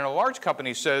development in a large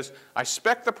company says, I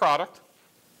spec the product,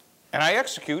 and I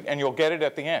execute, and you'll get it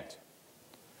at the end.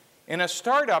 In a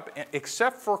startup,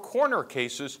 except for corner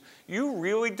cases, you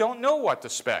really don't know what to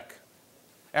spec.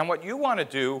 And what you want to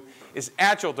do is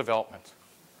agile development,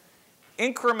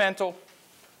 incremental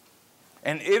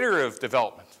and iterative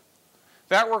development.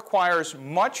 That requires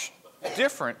much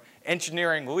different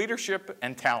engineering leadership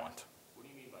and talent. What do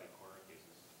you mean by corner cases?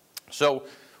 So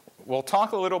we'll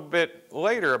talk a little bit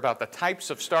later about the types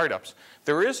of startups.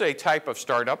 There is a type of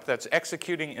startup that's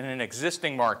executing in an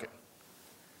existing market.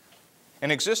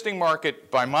 An existing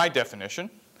market, by my definition,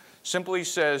 simply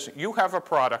says you have a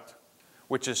product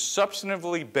which is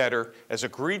substantively better as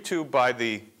agreed to by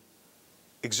the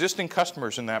existing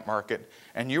customers in that market,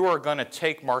 and you are going to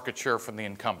take market share from the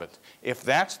incumbent. If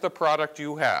that's the product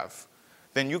you have,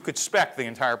 then you could spec the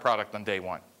entire product on day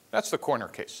one. That's the corner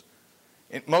case.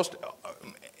 In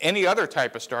any other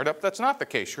type of startup, that's not the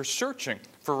case. You're searching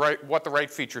for what the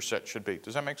right feature set should be.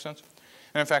 Does that make sense?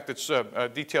 And in fact, it's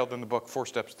detailed in the book, 4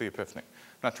 Steps to the Epiphany.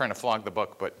 I'm not trying to flog the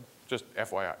book, but just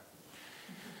FYI.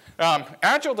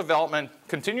 Agile development,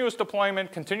 continuous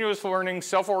deployment, continuous learning,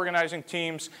 self-organizing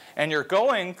teams, and you're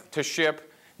going to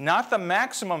ship not the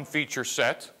maximum feature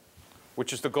set,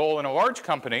 which is the goal in a large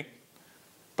company,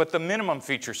 but the minimum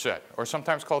feature set, or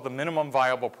sometimes called the minimum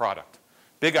viable product.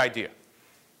 Big idea.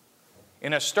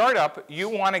 In a startup, you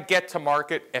want to get to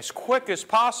market as quick as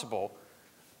possible,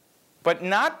 but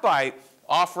not by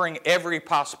offering every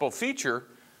possible feature,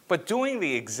 but doing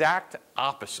the exact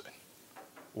opposite.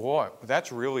 Boy,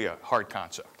 that's really a hard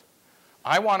concept.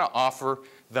 I want to offer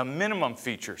the minimum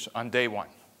features on day one.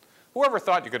 Whoever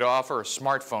thought you could offer a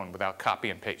smartphone without copy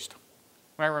and paste?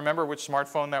 Can I remember which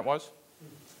smartphone that was?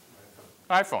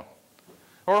 iPhone.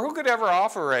 Or who could ever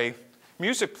offer a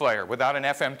music player without an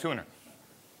FM tuner?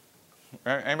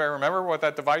 Anybody remember what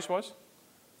that device was?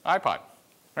 iPod.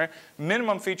 Right?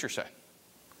 Minimum feature set.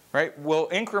 Right? We'll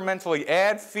incrementally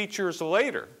add features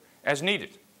later as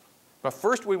needed. But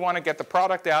first we want to get the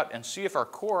product out and see if our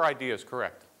core idea is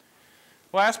correct.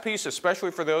 Last piece, especially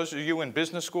for those of you in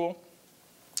business school,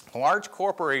 large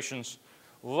corporations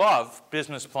love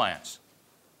business plans.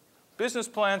 Business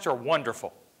plans are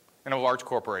wonderful in a large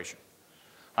corporation.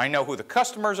 I know who the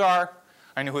customers are.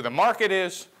 I know who the market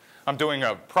is. I'm doing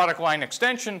a product line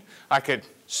extension. I could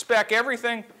spec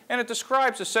everything, and it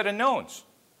describes a set of knowns.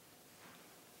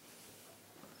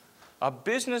 A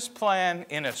business plan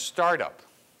in a startup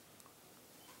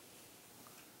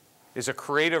is a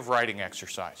creative writing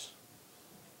exercise.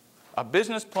 A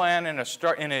business plan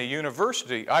in a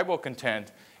university, I will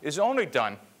contend, is only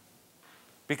done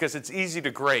because it's easy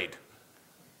to grade,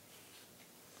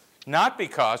 not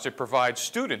because it provides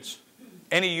students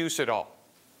any use at all.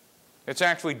 It's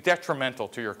actually detrimental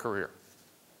to your career.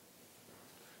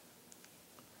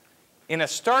 In a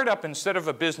startup, instead of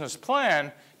a business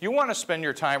plan, you want to spend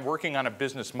your time working on a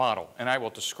business model. And I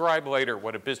will describe later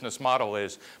what a business model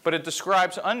is. But it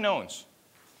describes unknowns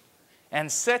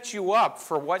and sets you up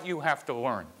for what you have to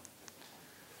learn.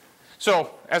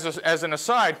 So as an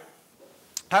aside,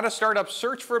 how do startups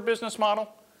search for a business model?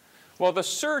 Well, the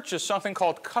search is something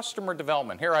called customer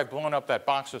development. Here I've blown up that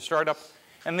box of startup.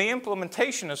 And the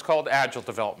implementation is called agile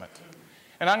development.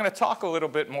 And I'm going to talk a little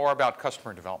bit more about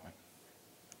customer development.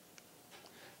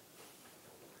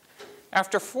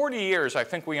 After 40 years, I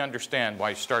think we understand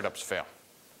why startups fail.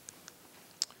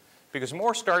 Because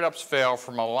more startups fail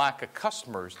from a lack of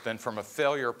customers than from a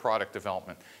failure of product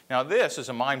development. Now, this is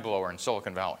a mind blower in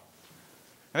Silicon Valley.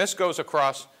 And this goes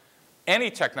across any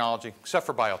technology except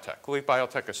for biotech. Leave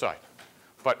biotech aside.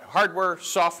 But hardware,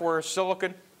 software,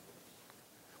 silicon.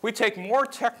 We take more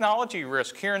technology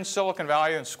risk here in Silicon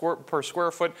Valley per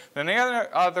square foot than any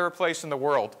other place in the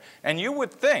world. And you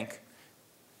would think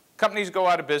companies go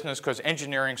out of business because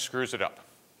engineering screws it up.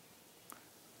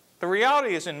 The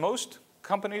reality is in most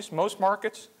companies, most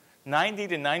markets, 90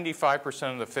 to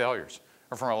 95% of the failures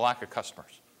are from a lack of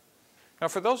customers. Now,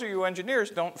 for those of you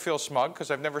engineers, don't feel smug because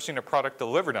I've never seen a product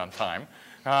delivered on time.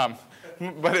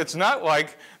 But it's not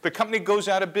like the company goes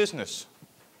out of business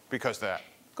because of that.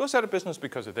 It goes out of business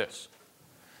because of this.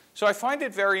 So I find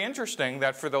it very interesting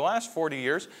that for the last 40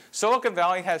 years, Silicon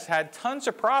Valley has had tons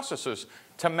of processes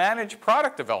to manage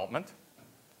product development,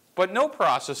 but no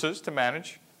processes to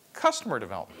manage customer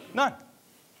development. None.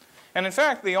 And in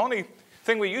fact, the only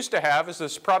thing we used to have is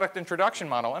this product introduction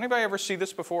model. Anybody ever see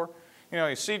this before? You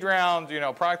know, seed round,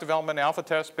 product development, alpha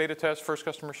test, beta test, first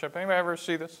customer ship. Anybody ever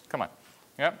see this? Come on.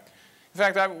 Yeah.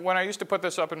 In fact, when I used to put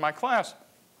this up in my class,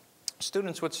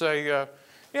 students would say,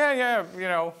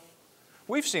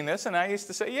 we've seen this. And I used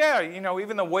to say,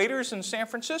 even the waiters in San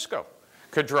Francisco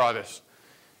could draw this.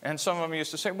 And some of them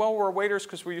used to say, well, we're waiters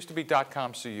because we used to be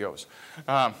 .com CEOs.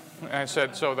 And I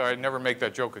said, so that I'd never make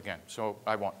that joke again, so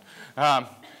I won't.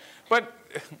 But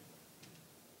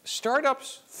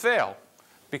startups fail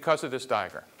because of this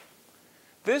diagram.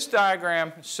 This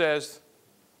diagram says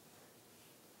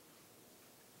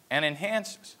and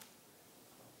enhances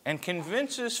and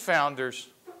convinces founders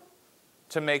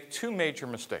to make two major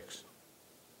mistakes.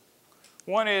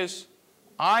 One is,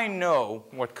 I know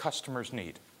what customers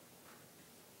need.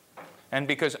 And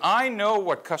because I know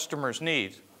what customers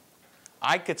need,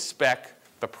 I could spec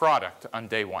the product on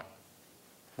day one.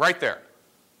 Right there.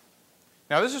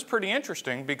 Now this is pretty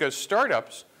interesting because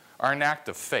startups are an act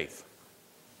of faith.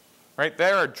 Right?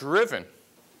 They are driven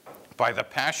by the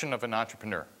passion of an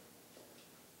entrepreneur.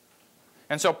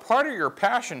 And so part of your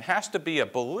passion has to be a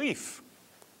belief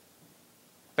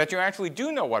that you actually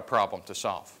do know what problem to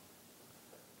solve.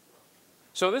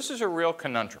 So this is a real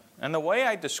conundrum. And the way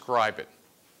I describe it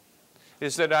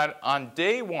is that on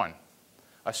day one,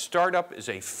 a startup is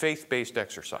a faith-based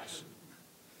exercise.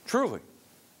 Truly,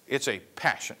 it's a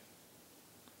passion.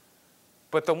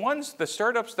 But the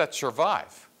startups that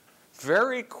survive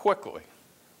very quickly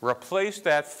replace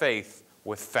that faith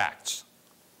with facts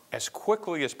as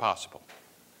quickly as possible.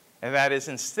 And that is,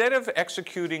 instead of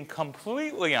executing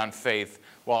completely on faith,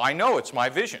 well, I know it's my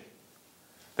vision.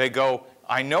 They go,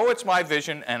 I know it's my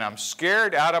vision, and I'm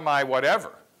scared out of my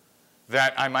whatever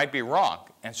that I might be wrong.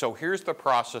 And so here's the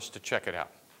process to check it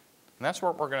out. And that's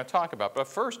what we're going to talk about. But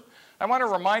first, I want to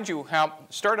remind you how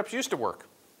startups used to work.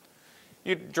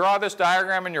 You'd draw this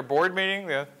diagram in your board meeting.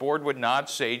 The board would nod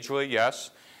sagely,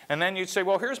 yes. And then you'd say,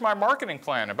 well, here's my marketing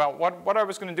plan about what I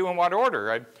was going to do in what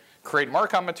order. I'd create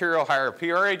marcom material, hire a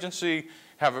PR agency,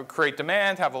 create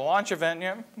demand, have a launch event.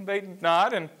 Yeah, they'd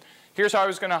nod. And here's how I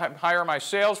was going to hire my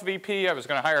sales VP. I was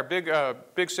going to hire a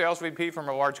big sales VP from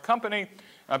a large company.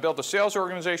 I built a sales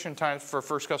organization for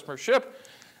first customer ship.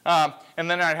 And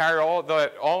then I'd hire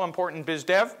the all-important biz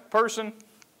dev person.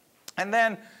 And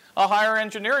then I'll hire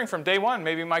engineering from day one,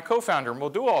 maybe my co-founder, and we'll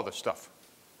do all this stuff.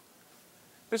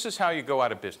 This is how you go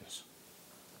out of business.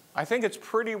 I think it's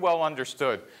pretty well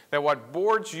understood that what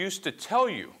boards used to tell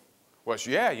you was,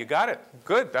 yeah, you got it.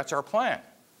 Good, that's our plan.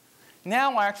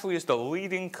 Now actually is the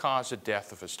leading cause of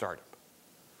death of a startup.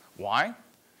 Why?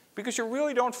 Because you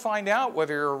really don't find out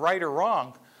whether you're right or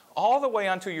wrong all the way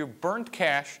until you burnt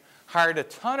cash, hired a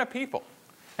ton of people,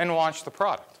 and launched the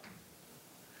product.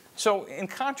 So in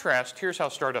contrast, here's how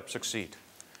startups succeed.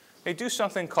 They do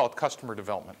something called customer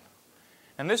development.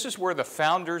 And this is where the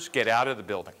founders get out of the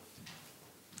building.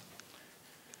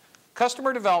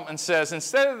 Customer development says,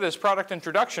 instead of this product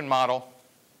introduction model,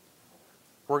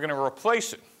 we're going to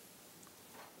replace it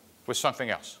with something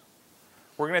else.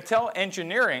 We're going to tell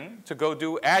engineering to go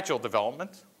do agile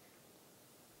development,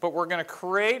 but we're going to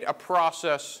create a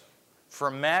process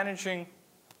for managing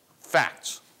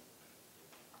facts.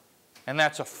 And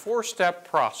that's a 4-step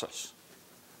process.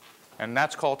 And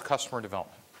that's called customer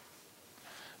development.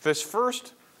 This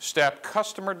first step,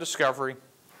 customer discovery,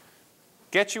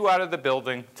 gets you out of the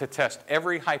building to test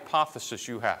every hypothesis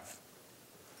you have.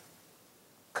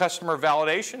 Customer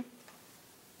validation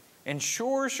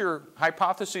ensures your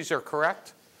hypotheses are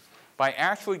correct by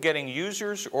actually getting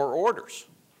users or orders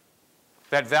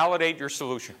that validate your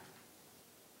solution.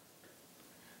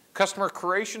 Customer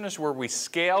creation is where we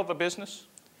scale the business.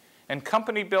 And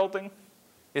company building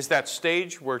is that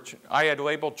stage where I had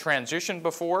labeled transition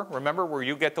before. Remember, where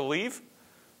you get to leave?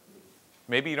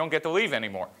 Maybe you don't get to leave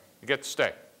anymore. You get to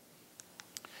stay.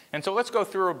 And so let's go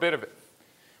through a bit of it.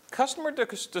 Customer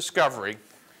discovery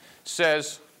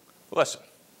says, listen,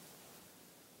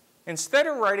 instead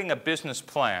of writing a business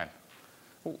plan,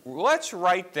 let's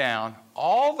write down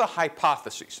all the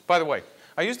hypotheses. By the way,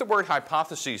 I use the word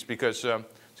hypotheses because does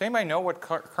anybody know what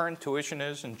current tuition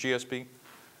is in GSB?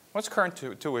 What's current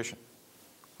tuition?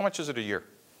 How much is it a year?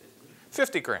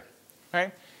 50 grand,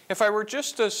 right? If I were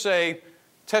just to say,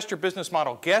 test your business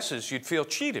model guesses, you'd feel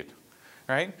cheated,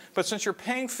 right? But since you're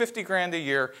paying 50 grand a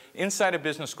year inside a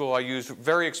business school, I use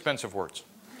very expensive words,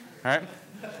 right?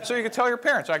 So you can tell your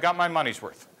parents, I got my money's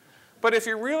worth. But if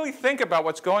you really think about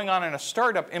what's going on in a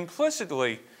startup,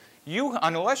 implicitly,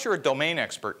 unless you're a domain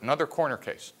expert, another corner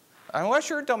case, unless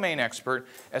you're a domain expert,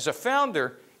 as a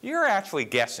founder, you're actually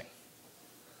guessing.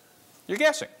 You're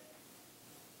guessing.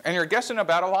 And you're guessing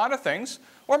about a lot of things,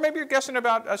 or maybe you're guessing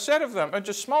about a set of them,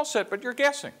 just a small set, but you're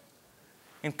guessing.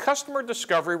 In customer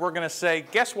discovery, we're going to say,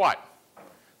 guess what?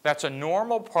 That's a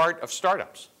normal part of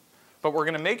startups. But we're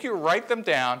going to make you write them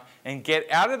down and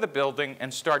get out of the building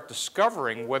and start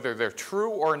discovering whether they're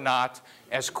true or not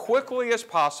as quickly as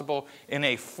possible in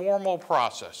a formal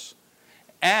process.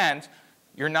 And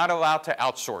you're not allowed to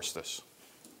outsource this.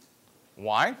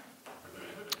 Why?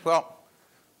 Well,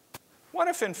 what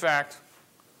if in fact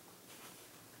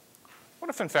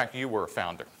you were a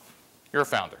founder? You're a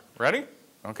founder. Ready?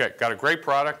 Okay, got a great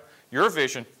product, your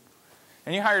vision,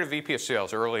 and you hired a VP of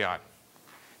sales early on.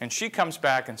 And she comes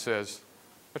back and says,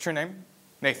 what's your name?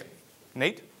 Nathan.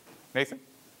 Nate? Nathan?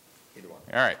 Either one.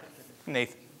 All right.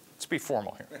 Nathan. Let's be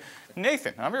formal here.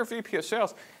 Nathan, I'm your VP of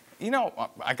sales. You know,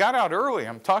 I got out early.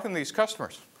 I'm talking to these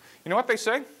customers. You know what they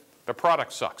say? The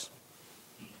product sucks.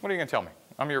 What are you going to tell me?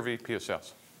 I'm your VP of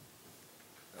sales.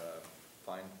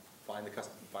 Find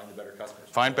the better customers.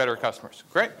 Find better customers.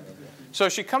 Great. So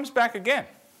she comes back again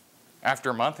after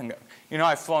a month and, you know,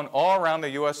 I've flown all around the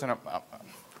U.S. and I don't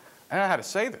know how to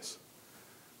say this.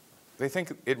 They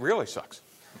think it really sucks.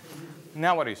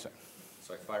 Now what do you say?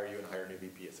 So I fire you and hire a new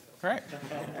VP of sales. Right.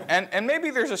 And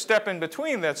maybe there's a step in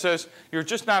between that says you're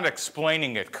just not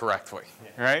explaining it correctly,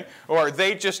 right? Or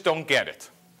they just don't get it,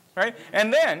 right?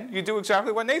 And then you do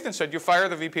exactly what Nathan said. You fire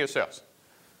the VP of sales.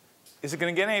 Is it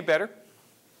going to get any better?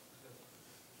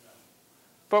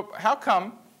 But how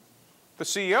come the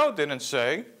CEO didn't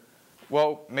say,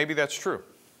 well, maybe that's true?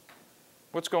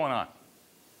 What's going on?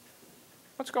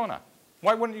 What's going on?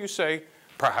 Why wouldn't you say,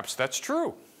 perhaps that's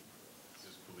true?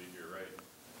 Just believe you're right.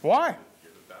 Why?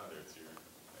 You're the founder, it's your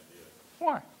idea.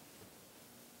 Why?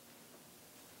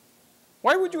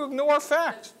 Why would you ignore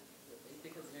facts?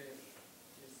 Because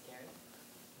you're scared.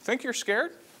 Think you're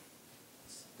scared?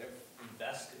 They're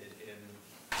invested in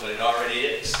what it already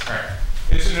is. Right.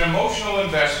 It's an emotional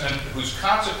investment whose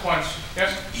consequence,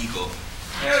 yes? Ego.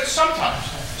 Yeah, sometimes.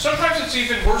 Sometimes it's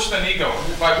even worse than ego.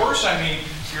 By worse, I mean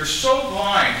you're so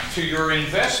blind to your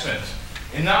investment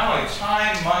in not only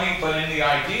time, money, but in the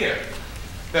idea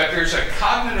that there's a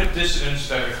cognitive dissonance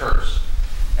that occurs.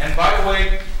 And by the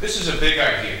way, this is a big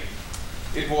idea.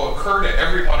 It will occur to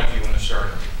every one of you in the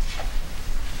startup.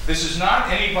 This is not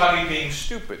anybody being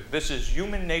stupid. This is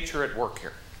human nature at work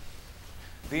here.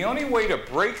 The only way to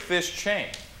break this chain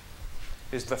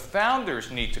is the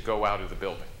founders need to go out of the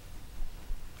building.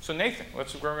 So Nathan,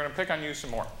 we're going to pick on you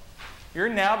some more. You're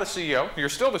now the CEO. You're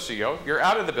still the CEO. You're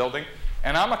out of the building,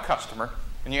 and I'm a customer.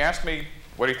 And you ask me,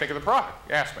 what do you think of the product?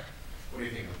 You ask me. What do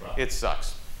you think of the product? It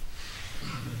sucks.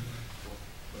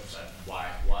 Why?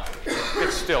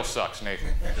 It still sucks, Nathan.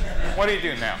 What do you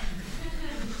do now?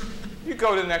 You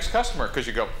go to the next customer because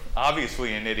you go,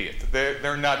 obviously an idiot.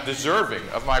 They're not deserving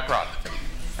of my product.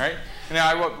 Right?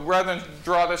 Now, rather than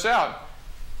draw this out,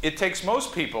 it takes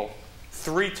most people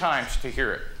 3 times to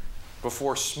hear it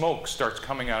before smoke starts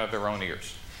coming out of their own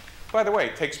ears. By the way,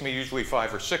 it takes me usually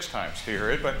 5 or 6 times to hear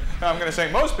it, but I'm going to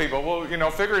say most people will,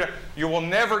 figure it out. You will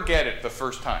never get it the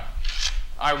first time.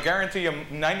 I guarantee you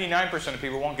 99% of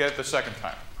people won't get it the second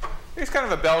time. It's kind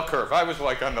of a bell curve. I was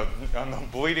like on the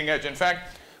bleeding edge. In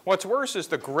fact, what's worse is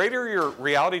the greater your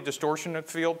reality distortion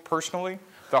field personally,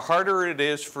 the harder it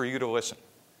is for you to listen.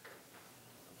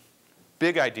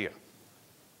 Big idea.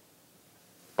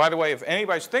 By the way, if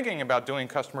anybody's thinking about doing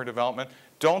customer development,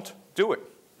 don't do it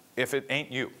if it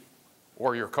ain't you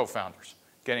or your co-founders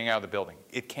getting out of the building.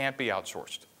 It can't be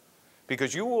outsourced.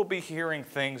 Because you will be hearing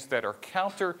things that are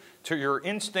counter to your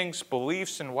instincts,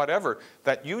 beliefs, and whatever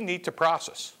that you need to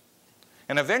process.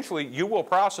 And eventually, you will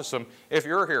process them if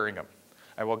you're hearing them.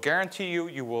 I will guarantee you,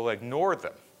 you will ignore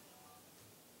them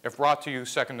if brought to you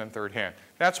second and third hand.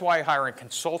 That's why hiring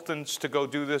consultants to go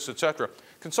do this, etc.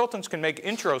 Consultants can make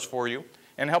intros for you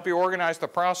and help you organize the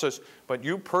process, but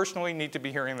you personally need to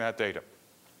be hearing that data.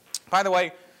 By the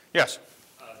way, yes?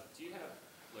 Do you have,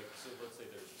 so let's say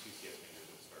there's 2 CS managers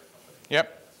at the start company. Yep.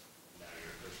 Now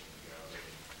you're pushing to go,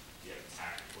 do you have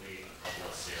tactically a couple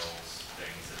of sales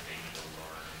things that they need to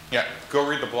learn? Yeah, go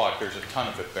read the blog. There's a ton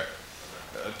of it there.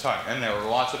 A ton. And there are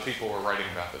lots of people who are writing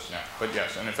about this now. But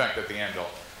yes, and in fact, at the end,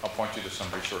 I'll point you to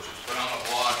some resources. But on the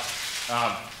blog,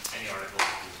 Any articles,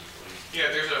 please? yeah,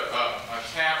 there's a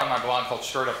tab on my blog called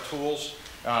Startup Tools,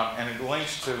 and it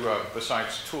links to,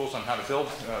 besides tools on how to build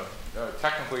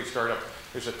technically startup,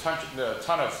 there's a ton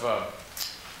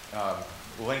of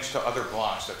links to other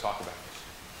blogs that talk about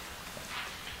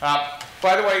this.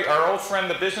 By the way, our old friend,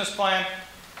 the business plan,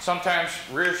 sometimes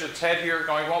rears its head here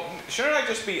going, well, shouldn't I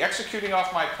just be executing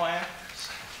off my plan?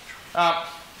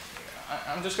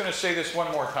 I'm just going to say this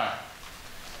one more time.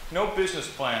 No business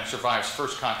plan survives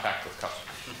first contact with customers.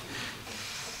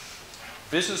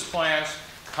 Business plans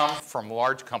come from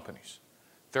large companies.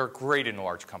 They're great in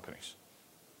large companies.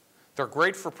 They're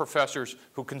great for professors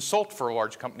who consult for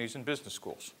large companies in business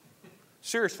schools.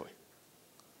 Seriously.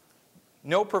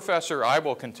 No professor, I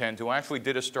will contend, who actually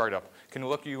did a startup can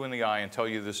look you in the eye and tell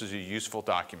you this is a useful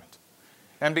document.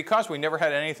 And because we never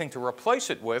had anything to replace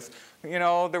it with,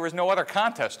 there was no other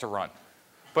contest to run.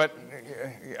 But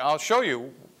I'll show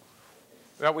you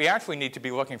that we actually need to be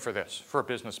looking for this, for a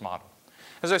business model.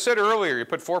 As I said earlier, you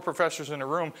put 4 professors in a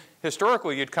room.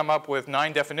 Historically, you'd come up with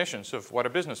 9 definitions of what a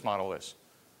business model is,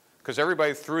 because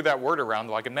everybody threw that word around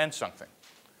like it meant something.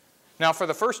 Now, for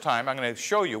the first time, I'm going to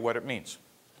show you what it means.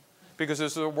 because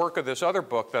this is the work of this other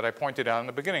book that I pointed out in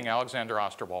the beginning, Alexander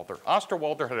Osterwalder.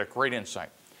 Osterwalder had a great insight.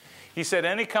 He said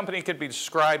any company could be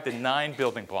described in 9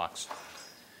 building blocks.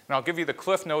 And I'll give you the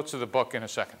cliff notes of the book in a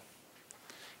second.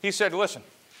 He said, listen,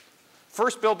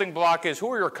 first building block is,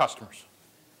 who are your customers?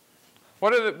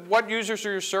 What users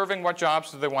are you serving? What jobs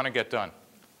do they want to get done?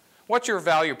 What's your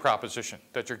value proposition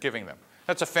that you're giving them?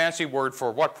 That's a fancy word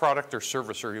for what product or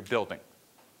service are you building?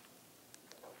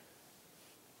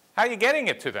 How are you getting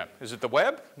it to them? Is it the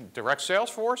web, direct sales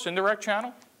force, indirect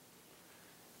channel?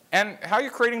 And how are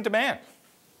you creating demand?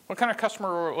 What kind of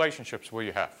customer relationships will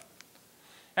you have?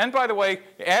 And by the way,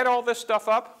 add all this stuff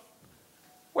up,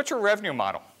 what's your revenue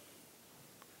model?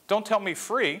 Don't tell me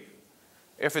free.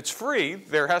 If it's free,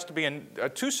 there has to be a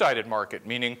two-sided market,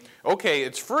 meaning, okay,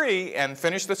 it's free, and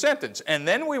finish the sentence. And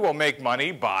then we will make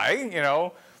money by, you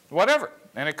know, whatever.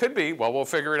 And it could be, well, we'll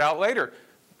figure it out later.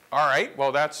 All right,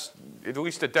 well, that's at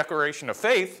least a declaration of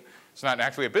faith. It's not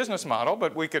actually a business model,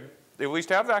 but we could at least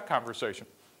have that conversation.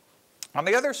 On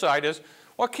the other side is,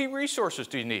 what key resources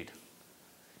do you need?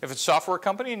 If it's a software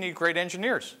company, you need great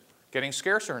engineers, getting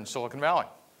scarcer in Silicon Valley.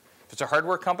 If it's a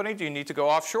hardware company, do you need to go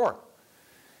offshore?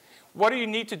 What do you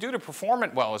need to do to perform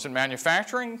it well? Is it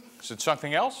manufacturing? Is it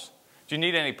something else? Do you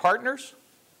need any partners?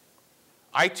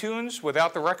 iTunes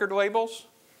without the record labels?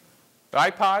 The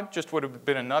iPod just would have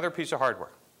been another piece of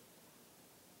hardware.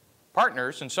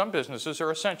 Partners in some businesses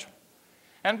are essential.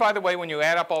 And by the way, when you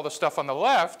add up all the stuff on the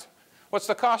left, what's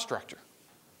the cost structure?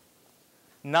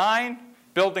 9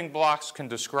 building blocks can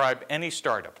describe any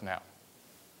startup now.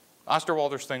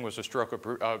 Osterwalder's thing was a stroke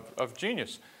of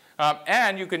genius.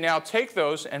 And you can now take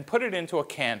those and put it into a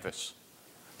canvas.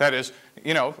 That is,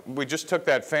 you know, we just took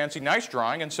that fancy nice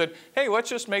drawing and said, hey, let's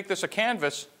just make this a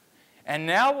canvas. And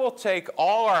now we'll take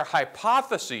all our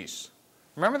hypotheses.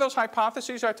 Remember those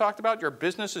hypotheses I talked about? Your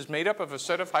business is made up of a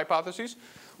set of hypotheses.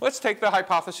 Let's take the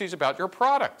hypotheses about your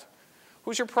product.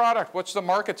 Who's your product? What's the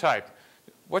market type?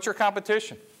 What's your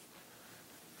competition?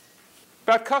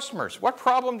 About customers. What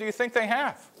problem do you think they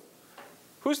have?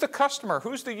 Who's the customer?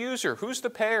 Who's the user? Who's the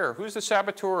payer? Who's the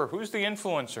saboteur? Who's the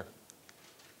influencer?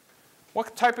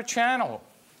 What type of channel?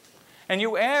 And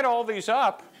you add all these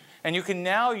up, and you can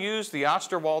now use the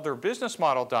Osterwalder business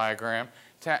model diagram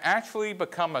to actually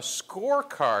become a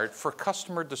scorecard for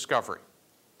customer discovery.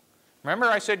 Remember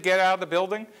I said get out of the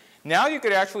building? Now you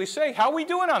could actually say, how are we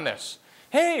doing on this?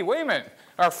 Hey, wait a minute.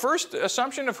 Our first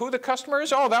assumption of who the customer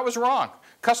is, oh, that was wrong.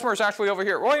 Customer is actually over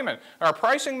here. Wait a minute. Our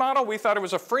pricing model, we thought it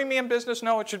was a freemium business.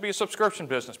 No, it should be a subscription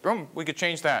business. Boom, we could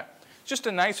change that. Just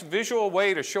a nice visual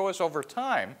way to show us over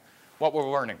time what we're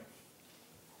learning.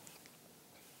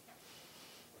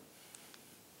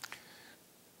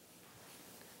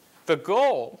 The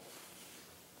goal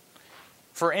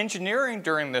for engineering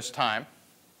during this time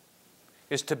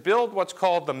is to build what's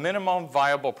called the minimum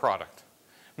viable product.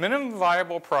 Minimum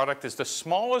viable product is the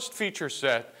smallest feature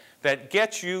set that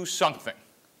gets you something.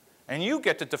 And you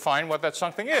get to define what that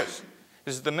something is.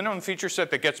 Is it the minimum feature set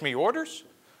that gets me orders?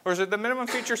 Or is it the minimum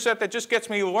feature set that just gets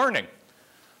me learning?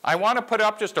 I want to put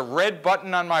up just a red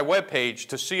button on my web page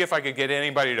to see if I could get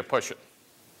anybody to push it.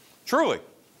 Truly,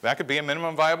 that could be a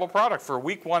minimum viable product for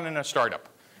week 1 in a startup.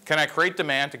 Can I create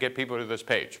demand to get people to this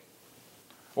page?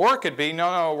 Or it could be,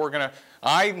 no,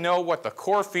 I know what the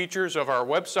core features of our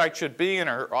website should be and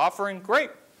our offering.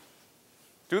 Great.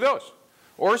 Do those.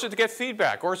 Or is it to get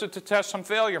feedback? Or is it to test some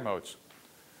failure modes?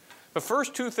 The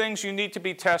first 2 things you need to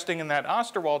be testing in that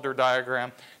Osterwalder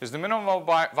diagram is the minimum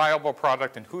viable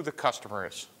product and who the customer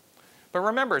is. But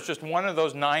remember, it's just one of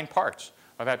those 9 parts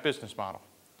of that business model.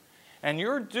 And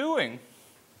you're doing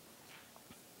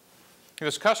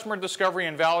this customer discovery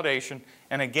and validation,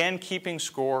 and again, keeping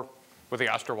score with the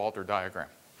Osterwalder diagram.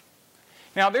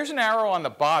 Now, there's an arrow on the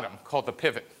bottom called the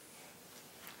pivot.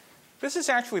 This is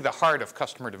actually the heart of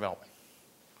customer development.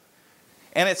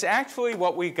 And it's actually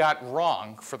what we got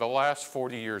wrong for the last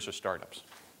 40 years of startups.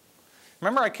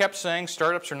 Remember I kept saying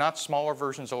startups are not smaller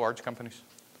versions of large companies?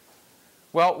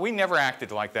 Well, we never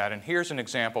acted like that, and here's an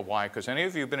example why, because any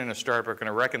of you who've been in a startup are going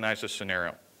to recognize this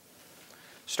scenario.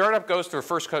 Startup goes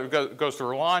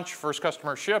through launch, first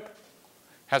customer ship,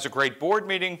 has a great board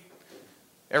meeting,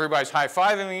 everybody's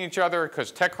high-fiving each other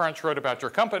because TechCrunch wrote about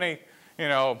your company, you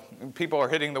know, people are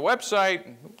hitting the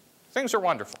website, things are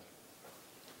wonderful.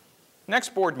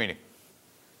 Next board meeting.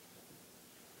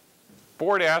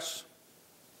 Board asks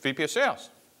VP of sales,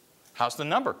 how's the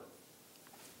number?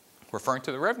 Referring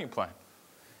to the revenue plan.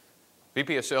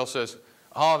 VP of sales says,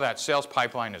 oh, that sales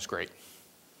pipeline is great.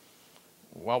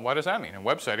 Well, what does that mean? In a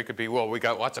website, it could be, well, we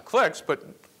got lots of clicks, but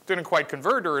didn't quite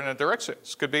convert, or in a direct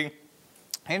sales. It could be,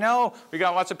 hey, no, we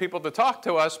got lots of people to talk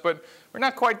to us, but we're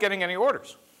not quite getting any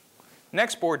orders.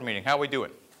 Next board meeting, how we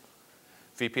doing?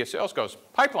 VP of sales goes,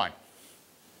 pipeline.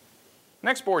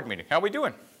 Next board meeting, how we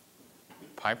doing?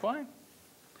 Pipeline.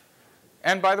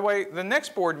 And by the way, the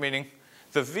next board meeting,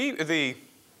 the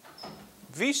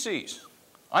VCs,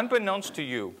 unbeknownst to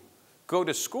you, go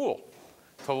to school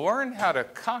to learn how to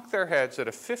cock their heads at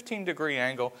a 15-degree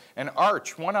angle and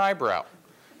arch one eyebrow.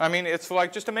 I mean, it's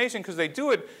like just amazing because they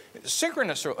do it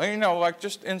synchronously, you know, like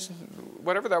just in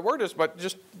whatever that word is, but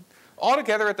just all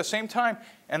together at the same time,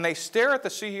 and they stare at the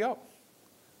CEO.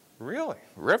 Really?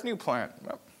 Revenue plan?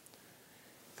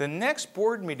 The next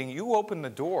board meeting, you open the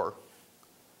door,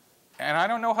 and I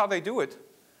don't know how they do it,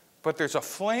 but there's a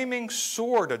flaming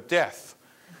sword of death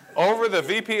over the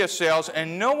VP of sales,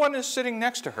 and no one is sitting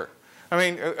next to her. I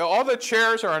mean, all the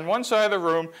chairs are on one side of the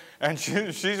room, and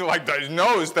she's like,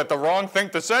 knows that the wrong thing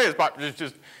to say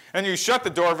is, and you shut the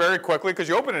door very quickly because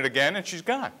you open it again, and she's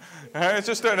gone. It's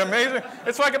just an amazing,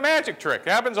 it's like a magic trick. It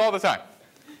happens all the time.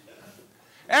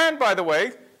 And by the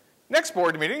way, next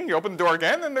board meeting, you open the door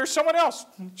again, and there's someone else.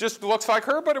 Just looks like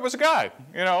her, but it was a guy.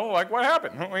 You know, like, what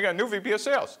happened? We got a new VP of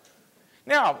sales.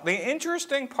 Now, the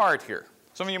interesting part here,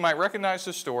 some of you might recognize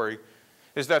this story,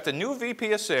 is that the new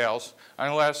VP of sales,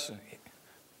 unless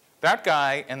that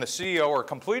guy and the CEO are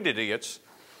complete idiots,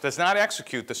 does not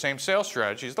execute the same sales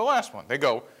strategy as the last one. They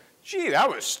go, gee, that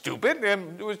was stupid,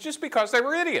 and it was just because they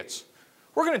were idiots.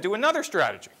 We're going to do another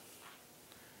strategy.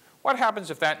 What happens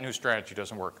if that new strategy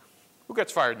doesn't work? Who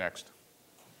gets fired next?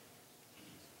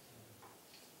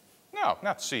 No,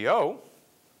 not CEO.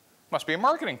 Must be a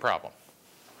marketing problem.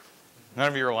 None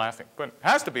of you are laughing, but it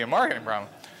has to be a marketing problem.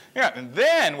 Yeah, and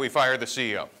then we fire the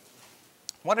CEO.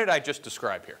 What did I just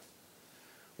describe here?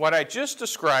 What I just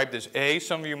described is, A,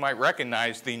 some of you might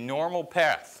recognize the normal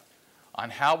path on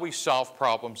how we solve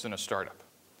problems in a startup.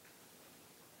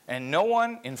 And no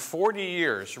one in 40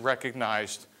 years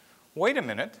recognized, wait a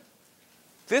minute,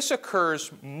 this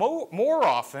occurs more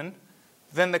often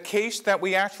than the case that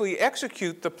we actually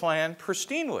execute the plan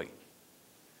pristinely.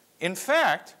 In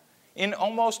fact, in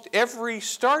almost every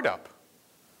startup,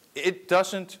 it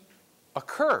doesn't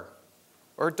occur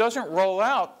or it doesn't roll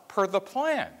out per the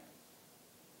plan.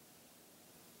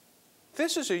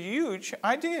 This is a huge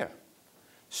idea.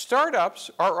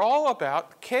 Startups are all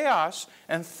about chaos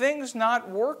and things not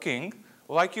working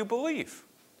like you believe.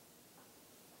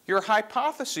 Your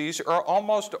hypotheses are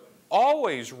almost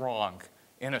always wrong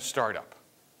in a startup.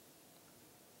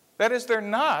 That is, they're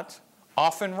not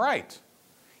often right.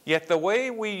 Yet the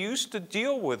way we used to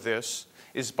deal with this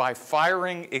is by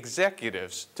firing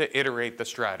executives to iterate the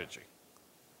strategy.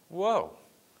 Whoa,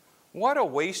 what a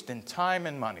waste in time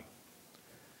and money.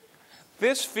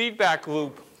 This feedback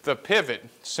loop, the pivot,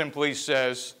 simply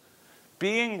says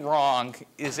being wrong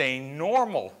is a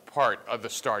normal part of the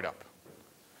startup.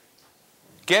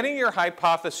 Getting your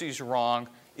hypotheses wrong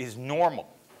is normal.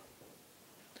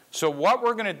 So what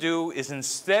we're going to do is,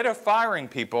 instead of firing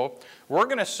people, we're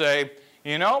going to say,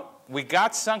 you know, we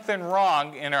got something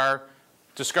wrong in our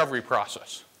discovery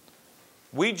process.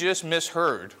 We just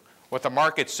misheard what the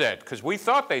market said, because we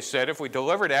thought they said if we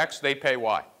delivered X, they'd pay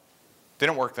Y.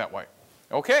 Didn't work that way.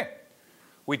 Okay.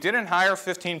 We didn't hire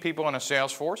 15 people in a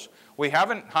sales force. We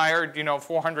haven't hired,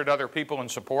 400 other people in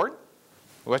support.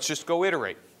 Let's just go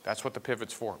iterate. That's what the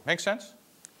pivot's for. Make sense?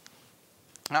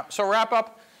 So wrap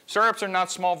up. Startups are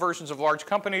not small versions of large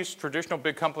companies. Traditional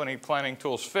big company planning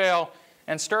tools fail.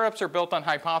 And startups are built on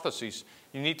hypotheses.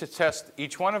 You need to test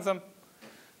each one of them.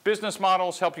 Business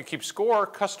models help you keep score.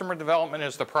 Customer development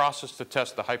is the process to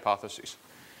test the hypotheses.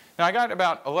 Now, I got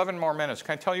about 11 more minutes.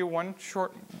 Can I tell you one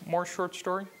more short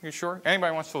story? You sure?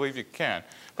 Anybody wants to leave, you can.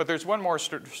 But there's one more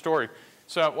story.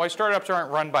 So why startups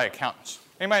aren't run by accountants.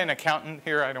 Anybody an accountant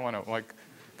here? I don't want to,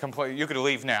 complain. You could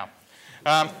leave now.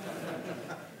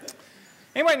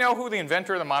 Anybody know who the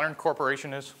inventor of the modern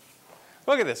corporation is?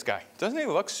 Look at this guy. Doesn't he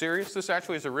look serious? This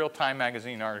actually is a real Time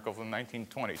magazine article from the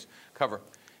 1920s cover.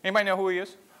 Anybody know who he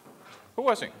is? Who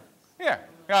was he? Yeah,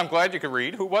 I'm glad you could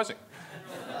read. Who was he?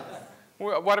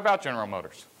 What about General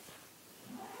Motors?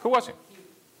 Who was he?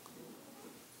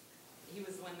 He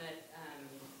was one that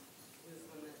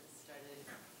started,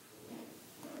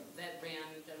 that ran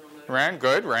General Motors. Ran,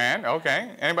 good, ran,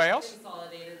 okay. Anybody else?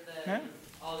 Consolidated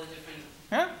all the different.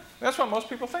 Yeah, that's what most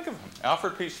people think of him.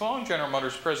 Alfred P. Sloan, General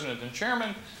Motors president and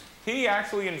chairman, he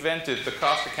actually invented the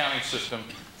cost accounting system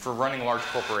for running large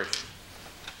corporations.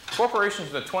 Corporations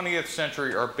in the 20th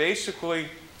century are basically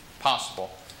possible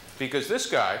because this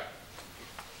guy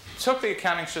took the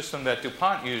accounting system that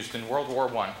DuPont used in World War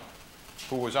I,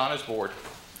 who was on his board,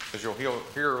 as you'll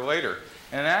hear later,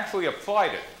 and actually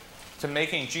applied it to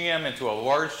making GM into a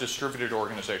large distributed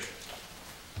organization.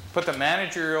 put the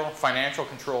managerial, financial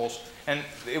controls, and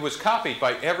it was copied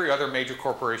by every other major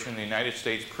corporation in the United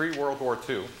States pre-World War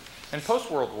II, and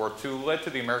post-World War II led to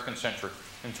the American century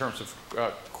in terms of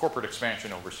corporate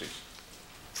expansion overseas.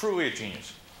 Truly a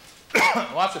genius.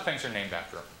 Lots of things are named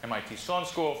after him. MIT Sloan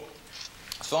School,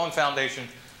 Sloan Foundation,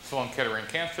 Sloan Kettering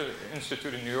Cancer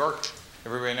Institute in New York.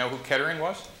 Everybody know who Kettering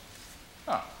was?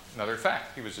 Oh, another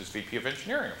fact. He was his VP of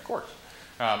engineering, of course.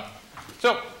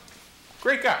 So,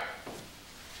 great guy.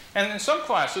 And in some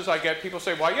classes, I get people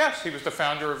say, well, yes, he was the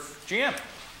founder of GM.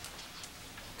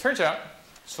 Turns out,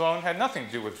 Sloan had nothing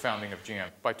to do with the founding of GM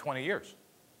by 20 years.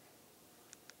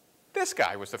 This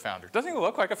guy was the founder. Doesn't he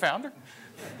look like a founder?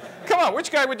 Come on, which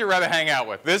guy would you rather hang out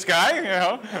with? This guy, you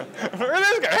know? Or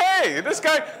this guy? Hey, this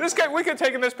guy, we could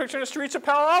take him this picture in the streets of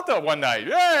Palo Alto one night.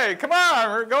 Hey, come on,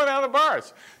 we're going down to the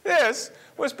bars. This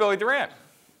was Billy Durant.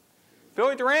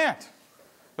 Billy Durant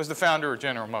was the founder of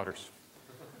General Motors.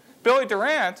 Billy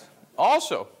Durant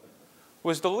also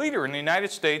was the leader in the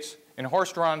United States in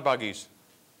horse-drawn buggies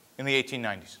in the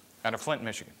 1890s out of Flint,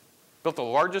 Michigan. Built the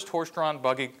largest horse-drawn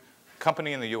buggy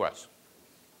company in the US.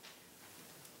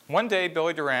 One day,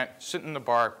 Billy Durant, sitting in the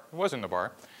bar, he was in the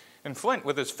bar, in Flint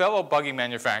with his fellow buggy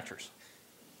manufacturers.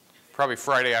 Probably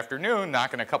Friday afternoon,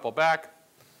 knocking a couple back,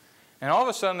 and all of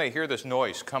a sudden they hear this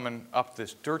noise coming up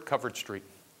this dirt-covered street.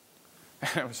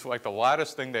 It was like the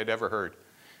loudest thing they'd ever heard.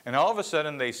 And all of a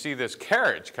sudden they see this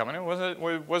carriage coming. It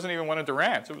wasn't even one of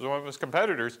Durant's, it was one of his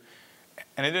competitors,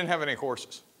 and it didn't have any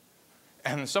horses.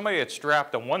 And somebody had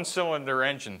strapped a one-cylinder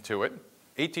engine to it,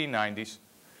 1890s,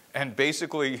 and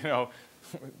basically, you know,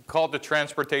 called the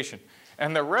transportation.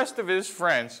 And the rest of his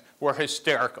friends were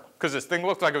hysterical because this thing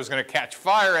looked like it was going to catch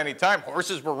fire any time.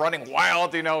 Horses were running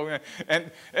wild, you know,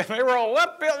 and they were all,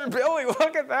 "Look, Billy,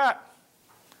 look at that."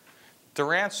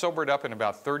 Durant sobered up in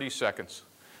about 30 seconds.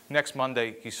 Next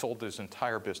Monday, he sold his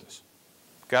entire business,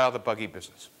 got out of the buggy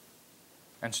business,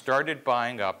 and started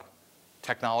buying up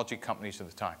technology companies at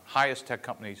the time, highest tech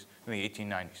companies in the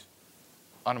 1890s,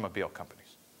 automobile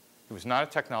companies. He was not a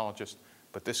technologist,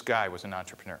 but this guy was an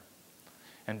entrepreneur.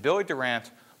 And Billy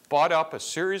Durant bought up a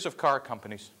series of car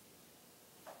companies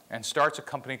and starts a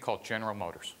company called General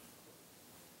Motors.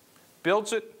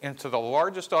 Builds it into the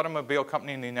largest automobile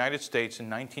company in the United States in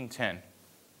 1910,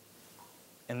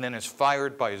 and then is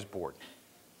fired by his board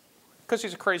because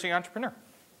he's a crazy entrepreneur,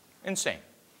 insane,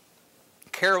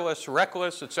 careless,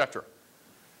 reckless, etc.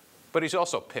 But he's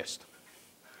also pissed.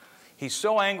 He's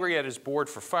so angry at his board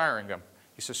for firing him,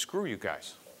 he says, "Screw you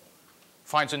guys."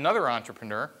 Finds another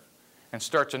entrepreneur and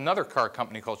starts another car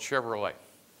company called Chevrolet.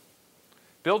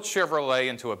 Builds Chevrolet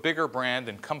into a bigger brand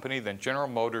and company than General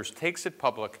Motors, takes it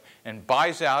public, and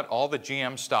buys out all the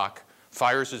GM stock,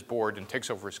 fires his board, and takes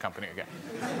over his company again.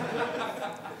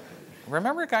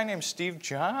 Remember a guy named Steve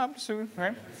Jobs?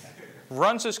 Right?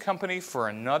 Runs his company for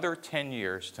another 10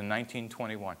 years to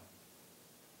 1921.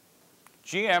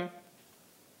 GM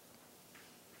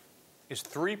is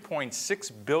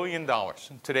 $3.6 billion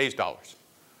in today's dollars,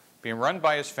 being run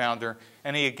by his founder,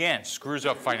 and he again screws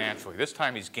up financially. This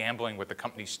time he's gambling with the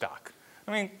company's stock.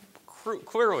 I mean,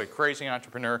 clearly crazy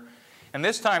entrepreneur. And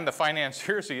this time the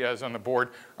financiers he has on the board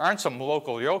aren't some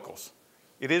local yokels.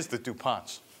 It is the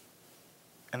DuPonts.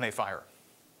 And they fire him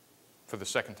for the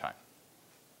second time.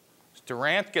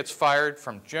 Durant gets fired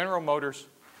from General Motors,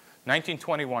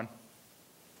 1921.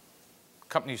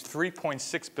 Company's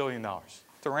 $3.6 billion.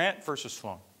 Durant versus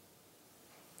Sloan.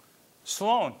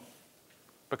 Sloan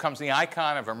becomes the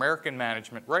icon of American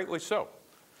management, rightly so,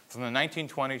 from the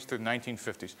 1920s to the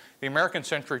 1950s. The American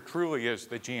century truly is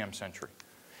the GM century.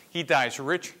 He dies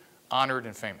rich, honored,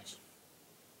 and famous.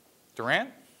 Durant?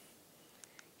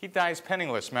 He dies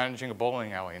penniless managing a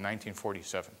bowling alley in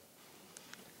 1947.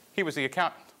 He was the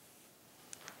accountant.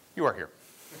 You are here.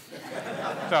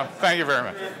 So, thank you very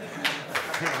much.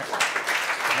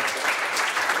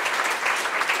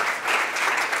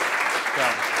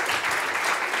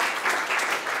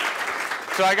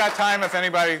 So I got time if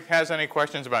anybody has any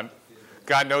questions about,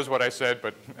 God knows what I said,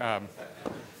 but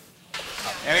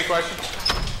any questions?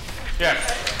 Yeah.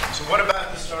 So what about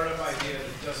the startup idea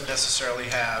that doesn't necessarily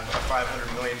have a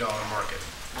 $500 million market?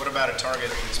 What about a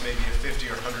target that's maybe a $50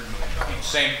 or $100 million?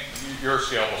 Same, your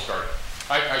scalable startup.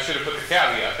 I should have put the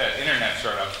caveat that internet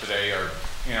startups today are,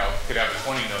 you know, could have a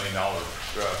 $20 million,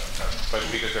 but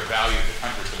because they're valued at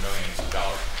hundreds of millions of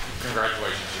dollars.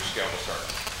 Congratulations, your scalable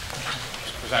startup.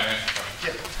 Was that an answer?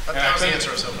 Yeah, that was the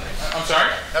answer I was hoping. I'm sorry?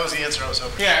 That was the answer I was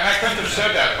hoping. Yeah, and I couldn't have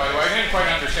said that, by the way. I didn't quite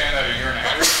understand that a year and a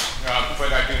half ago,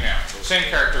 but I do now. Same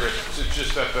characteristics. It's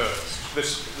just that the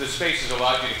space has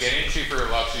allowed you to get in cheaper,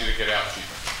 allows you to get out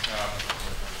cheaper.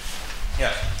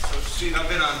 Yeah. So, Steve, I've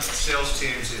been on sales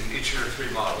teams in each of your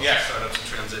three models, Yeah. startups and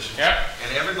transitions. Yeah.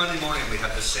 And every Monday morning we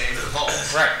have the same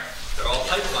calls. Right. They're all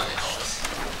pipeline calls.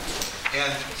 And,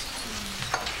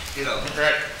 you know,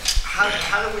 Right.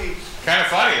 how do we, Kind of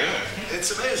funny, isn't it?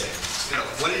 it's amazing. You know,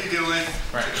 what are you doing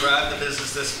Right. to drive the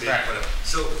business this week, Right. whatever.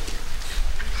 So,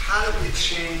 how do we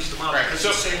change the model? Right. It's So-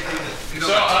 the same thing that, you know.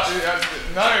 So,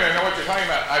 not even know what you're talking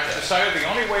about. I've decided the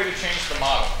only way to change the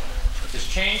model is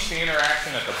change the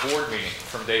interaction at the board meeting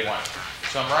from day one.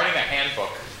 So I'm writing a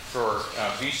handbook for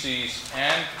VCs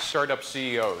and startup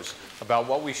CEOs about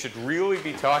what we should really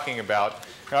be talking about.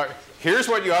 Here's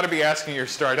what you ought to be asking your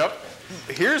startup.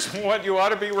 Here's what you ought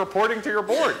to be reporting to your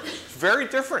board. Very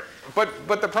different.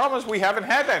 But the problem is we haven't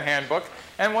had that handbook.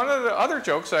 And one of the other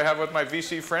jokes I have with my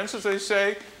VC friends is they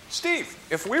say, Steve,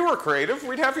 if we were creative,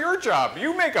 we'd have your job.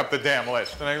 You make up the damn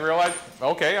list. And I realized,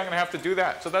 okay, I'm going to have to do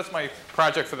that. So that's my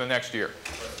project for the next year.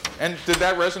 And did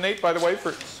that resonate, by the way?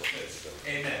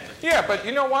 Amen. Yeah, but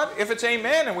you know what? If it's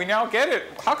amen and we now get it,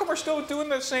 how come we're still doing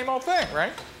the same old thing,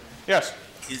 right? Yes?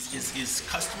 Is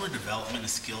customer development a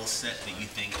skill set that you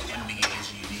think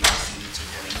MBAs uniquely suited to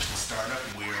running a startup,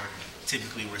 where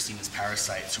typically we're seen as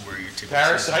parasites, where you're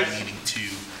typically needing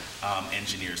two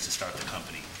engineers to start the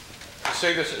company?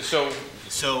 Say this,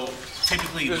 So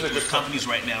typically with companies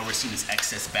right now, we're seen as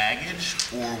excess baggage,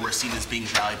 or we're seen as being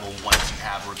valuable once you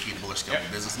have a repeatable or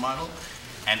scalable business model.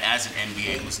 And as an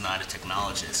MBA who's not a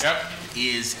technologist,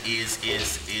 is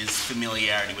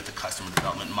familiarity with the customer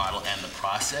development model and the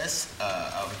process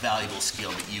a valuable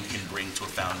skill that you can bring to a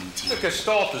founding team? The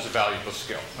Gestalt is a valuable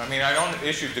skill. I mean, I don't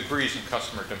issue degrees in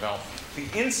customer development. The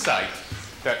insight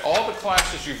that all the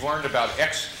classes you've learned about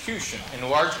execution in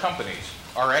large companies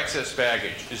are excess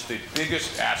baggage is the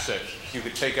biggest asset you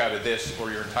could take out of this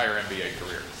or your entire MBA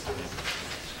career.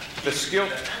 The skill,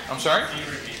 I'm sorry? Can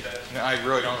you repeat that? No, I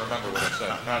really don't remember what I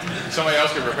said. Somebody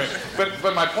else can repeat.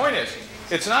 But my point is,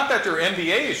 it's not that your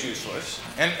MBA is useless,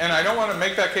 and I don't want to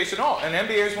make that case at all. An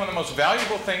MBA is one of the most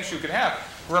valuable things you can have.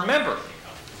 Remember,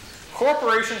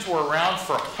 corporations were around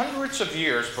for hundreds of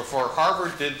years before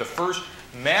Harvard did the first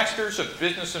Masters of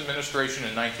Business Administration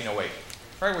in 1908.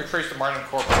 Right? We traced the Martin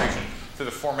Corporation to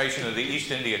the formation of the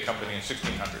East India Company in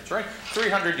 1600s, right?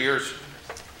 300 years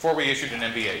before we issued an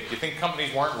MBA. Do you think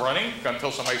companies weren't running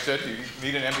until somebody said you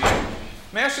need an MBA?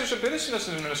 Masters of Business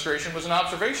Administration was an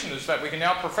observation is that we can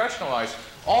now professionalize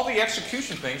all the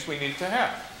execution things we need to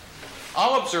have.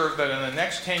 I'll observe that in the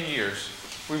next 10 years,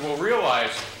 we will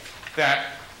realize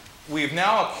that we've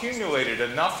now accumulated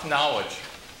enough knowledge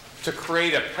to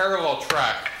create a parallel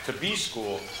track to B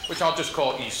school, which I'll just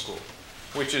call E school,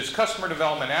 which is customer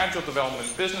development, agile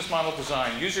development, business model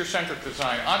design, user-centric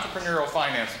design, entrepreneurial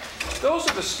finance. Those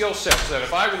are the skill sets that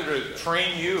if I were to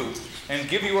train you and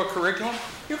give you a curriculum,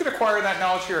 you could acquire that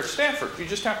knowledge here at Stanford. You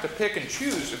just have to pick and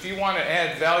choose. If you want to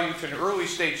add value to an early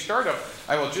stage startup,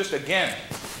 I will just, again,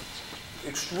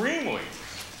 extremely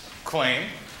claim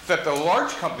that the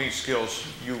large company skills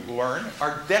you learn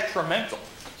are detrimental,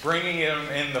 bringing them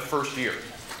in the first year.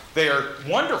 They are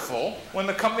wonderful when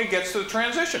the company gets to the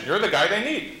transition. You're the guy they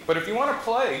need. But if you want to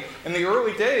play in the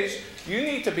early days, you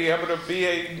need to be able to be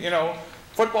a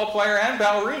football player and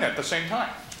ballerina at the same time.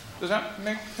 Does that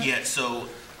make sense? Yeah, so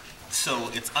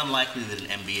it's unlikely that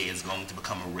an MBA is going to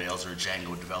become a Rails or a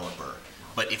Django developer.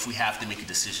 But if we have to make a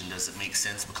decision, does it make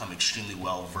sense to become extremely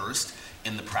well versed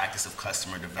in the practice of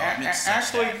customer development?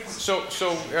 Actually,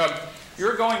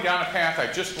 you're going down a path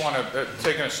I just want to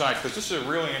take an aside, because this is a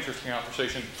really interesting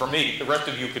conversation for me. The rest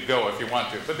of you could go if you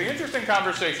want to. But the interesting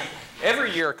conversation,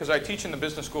 every year, because I teach in the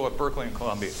business school at Berkeley and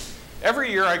Columbia,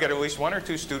 every year I get at least one or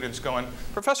two students going,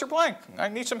 Professor Blank, I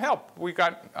need some help.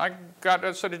 I got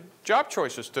a set of job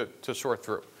choices to sort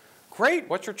through. Great,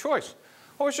 what's your choice?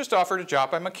 I was just offered a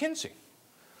job by McKinsey.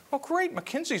 Well, great,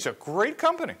 McKinsey's a great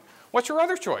company. What's your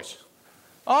other choice?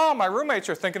 Oh, my roommates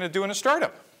are thinking of doing a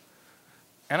startup.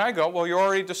 And I go, well, you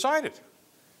already decided.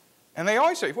 And they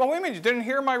always say, well, wait a minute, you didn't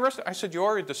hear my rest? I said, you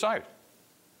already decided.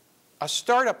 A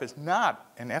startup is not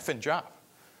an effing job.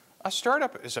 A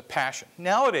startup is a passion.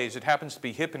 Nowadays, it happens to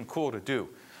be hip and cool to do.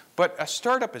 But a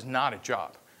startup is not a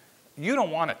job. You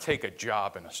don't want to take a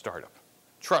job in a startup.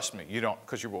 Trust me, you don't,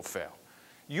 because you will fail.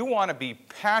 You want to be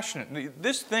passionate.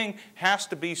 This thing has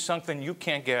to be something you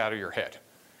can't get out of your head.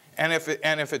 And if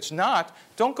it's not,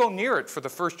 don't go near it for the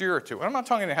first year or two. And I'm not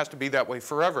talking it has to be that way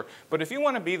forever. But if you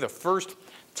want to be the first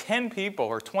 10 people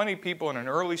or 20 people in an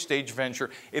early stage venture,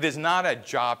 it is not a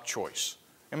job choice.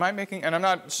 Am I making, and I'm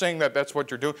not saying that that's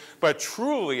what you're doing, but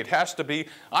truly it has to be,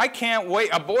 I can't wait,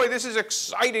 oh boy, this is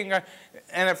exciting.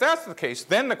 And if that's the case,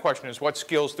 then the question is, what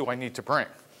skills do I need to bring?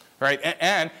 right?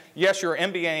 And yes, your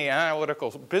MBA and analytical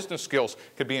business skills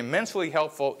could be immensely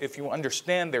helpful if you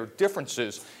understand their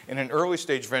differences in an early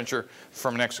stage venture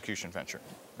from an execution venture.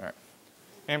 All right.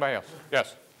 Anybody else?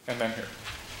 Yes. And then here.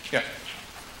 Yeah.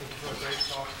 Thank you for a great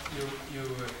talk. You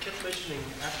kept mentioning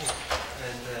Apple,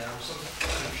 and I'm sort of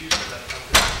confused with that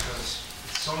company because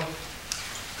it sort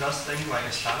of does things like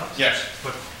a startup. Yes.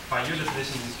 But by your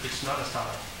definition, it's not a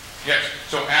startup. Yes.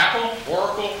 So Apple,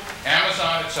 Oracle,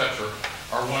 Amazon, etc.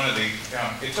 are one of the,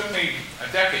 it took me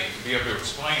a decade to be able to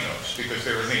explain those because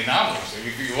they were the anomalies.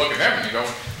 You look at them and you go,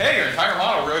 hey, your entire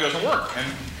model really doesn't work.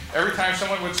 And every time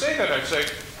someone would say that, I'd say,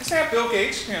 is that Bill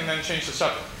Gates? And then change the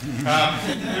subject.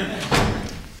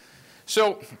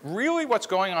 So really what's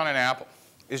going on in Apple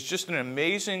is just an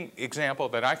amazing example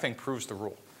that I think proves the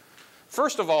rule.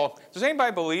 First of all, does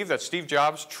anybody believe that Steve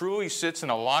Jobs truly sits in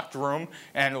a locked room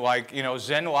and like,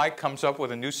 Zen-like comes up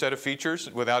with a new set of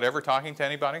features without ever talking to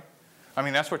anybody? I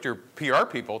mean, that's what your PR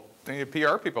people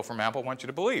from Apple want you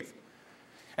to believe.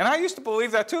 And I used to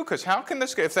believe that too, because how can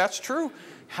this, if that's true,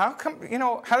 how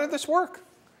did this work?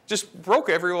 Just broke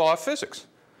every law of physics.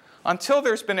 Until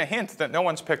there's been a hint that no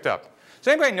one's picked up. Does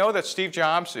anybody know that Steve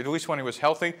Jobs, at least when he was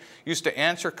healthy, used to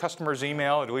answer customers'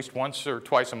 email at least once or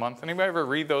twice a month? Anybody ever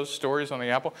read those stories on the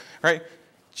Apple? Right?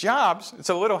 Jobs, it's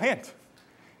a little hint.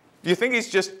 Do you think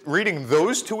he's just reading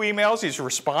those 2 emails he's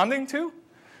responding to?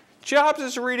 Jobs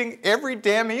is reading every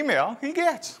damn email he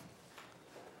gets.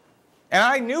 And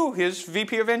I knew his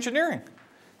VP of engineering.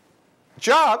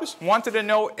 Jobs wanted to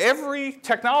know every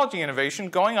technology innovation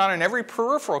going on in every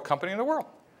peripheral company in the world.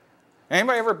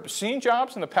 Anybody ever seen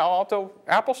Jobs in the Palo Alto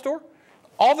Apple store?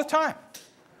 All the time.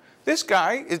 This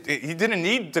guy, he didn't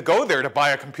need to go there to buy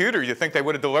a computer. You think they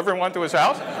would have delivered one to his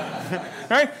house?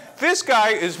 Right? This guy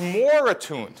is more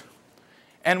attuned.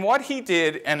 And what he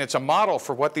did, and it's a model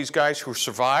for what these guys who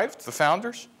survived, the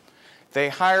founders, they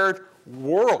hired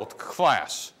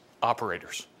world-class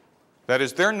operators. That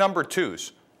is, their number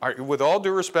 2s. With all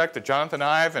due respect to Jonathan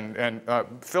Ive and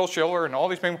Phil Schiller and all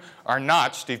these people, are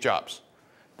not Steve Jobs.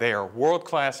 They are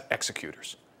world-class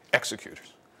executors.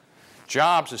 Executors.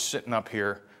 Jobs is sitting up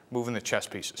here moving the chess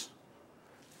pieces.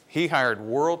 He hired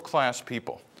world-class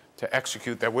people to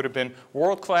execute that would have been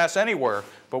world-class anywhere,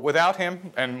 but without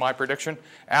him, and my prediction,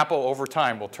 Apple over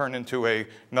time will turn into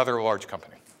another large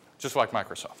company, just like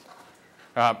Microsoft.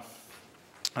 And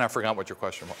I forgot what your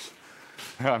question was.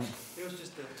 It was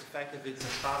just the fact that it's a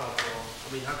startup, or,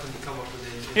 I mean, how can you come up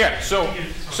with it? Yeah,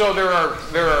 so there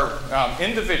are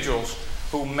individuals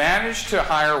who manage to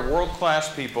hire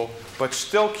world-class people, but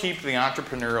still keep the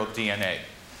entrepreneurial DNA.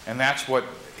 And that's what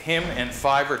him and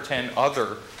 5 or 10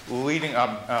 other leading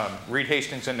Reed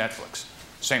Hastings and Netflix.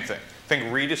 Same thing.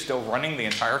 Think Reed is still running the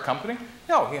entire company?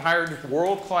 No, he hired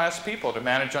world-class people to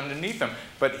manage underneath him,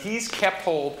 but he's kept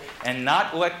hold and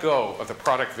not let go of the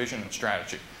product vision and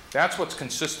strategy. That's what's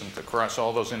consistent across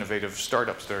all those innovative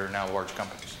startups that are now large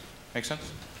companies. Make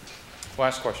sense?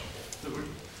 Last question. All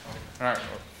right.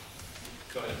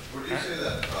 Go ahead. Would you say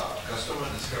that customer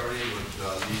discovery would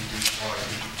lead to, or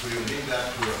would you link that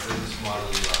to a business model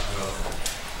development?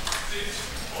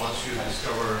 Once you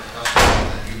discover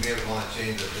customers, then you may want to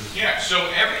change the business. Yeah,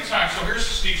 so every time, so here's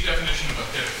Steve's definition of a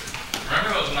pivot.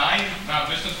 Remember those 9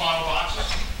 business model boxes?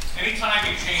 Anytime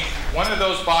you change one of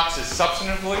those boxes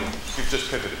substantively, you've just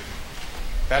pivoted.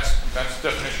 That's the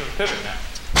definition of a pivot now.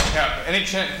 Now, any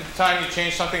time you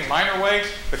change something minor way,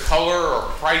 the color or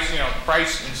price,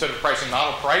 price instead of pricing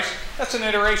model price, that's an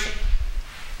iteration.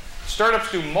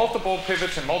 Startups do multiple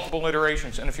pivots and multiple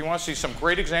iterations, and if you want to see some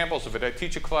great examples of it, I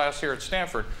teach a class here at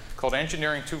Stanford called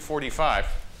Engineering 245.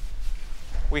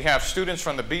 We have students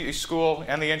from the B school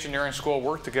and the engineering school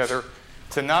work together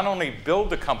to not only build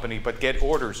the company, but get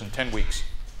orders in 10 weeks.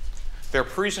 Their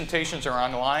presentations are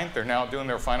online. They're now doing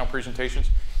their final presentations.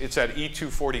 It's at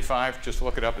E245. Just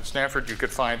look it up at Stanford. You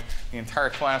could find the entire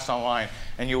class online.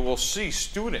 And you will see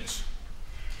students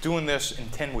doing this in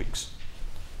 10 weeks.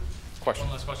 Question?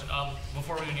 One last question.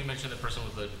 Before when you mentioned the person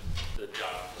with the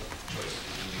job choice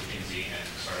between McKinsey and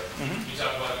startup, can you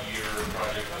talk about your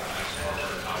project with Maxwell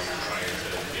and how you're trying to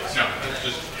get No, it's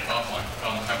just offline.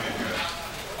 I'm happy to do that.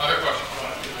 Other questions?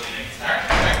 All right.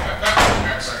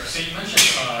 So you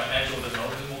mentioned agile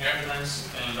development plans,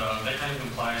 and that kind of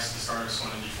implies the startups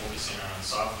want to be focusing on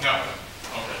software. No.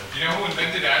 Okay. Do you know who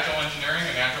invented agile engineering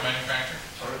and agile manufacturing?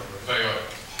 Toyota.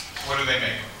 What do they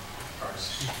make?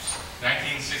 Cars.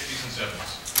 1960s and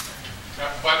 70s.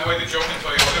 Now, by the way, the joke in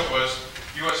Toyota was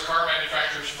U.S. car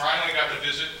manufacturers finally got to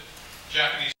visit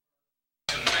Japanese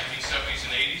in the 1970s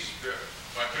and 80s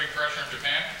by putting pressure on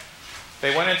Japan.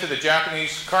 They went into the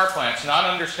Japanese car plants not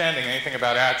understanding anything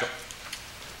about agile.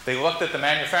 They looked at the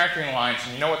manufacturing lines,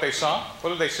 and you know what they saw?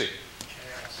 What did they see?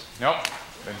 Nope.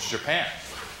 It's Japan.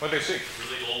 What did they see?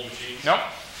 Really old machines? Nope.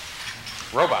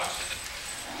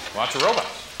 Robots. Lots of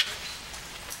robots.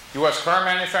 U.S. car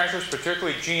manufacturers,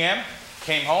 particularly GM,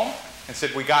 came home and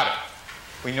said, we got it.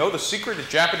 We know the secret of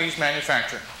Japanese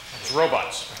manufacturing. It's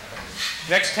robots.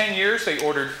 Next 10 years, they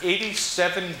ordered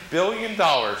 $87 billion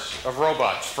of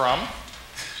robots from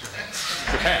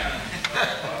Japan.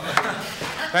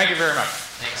 Thank you very much.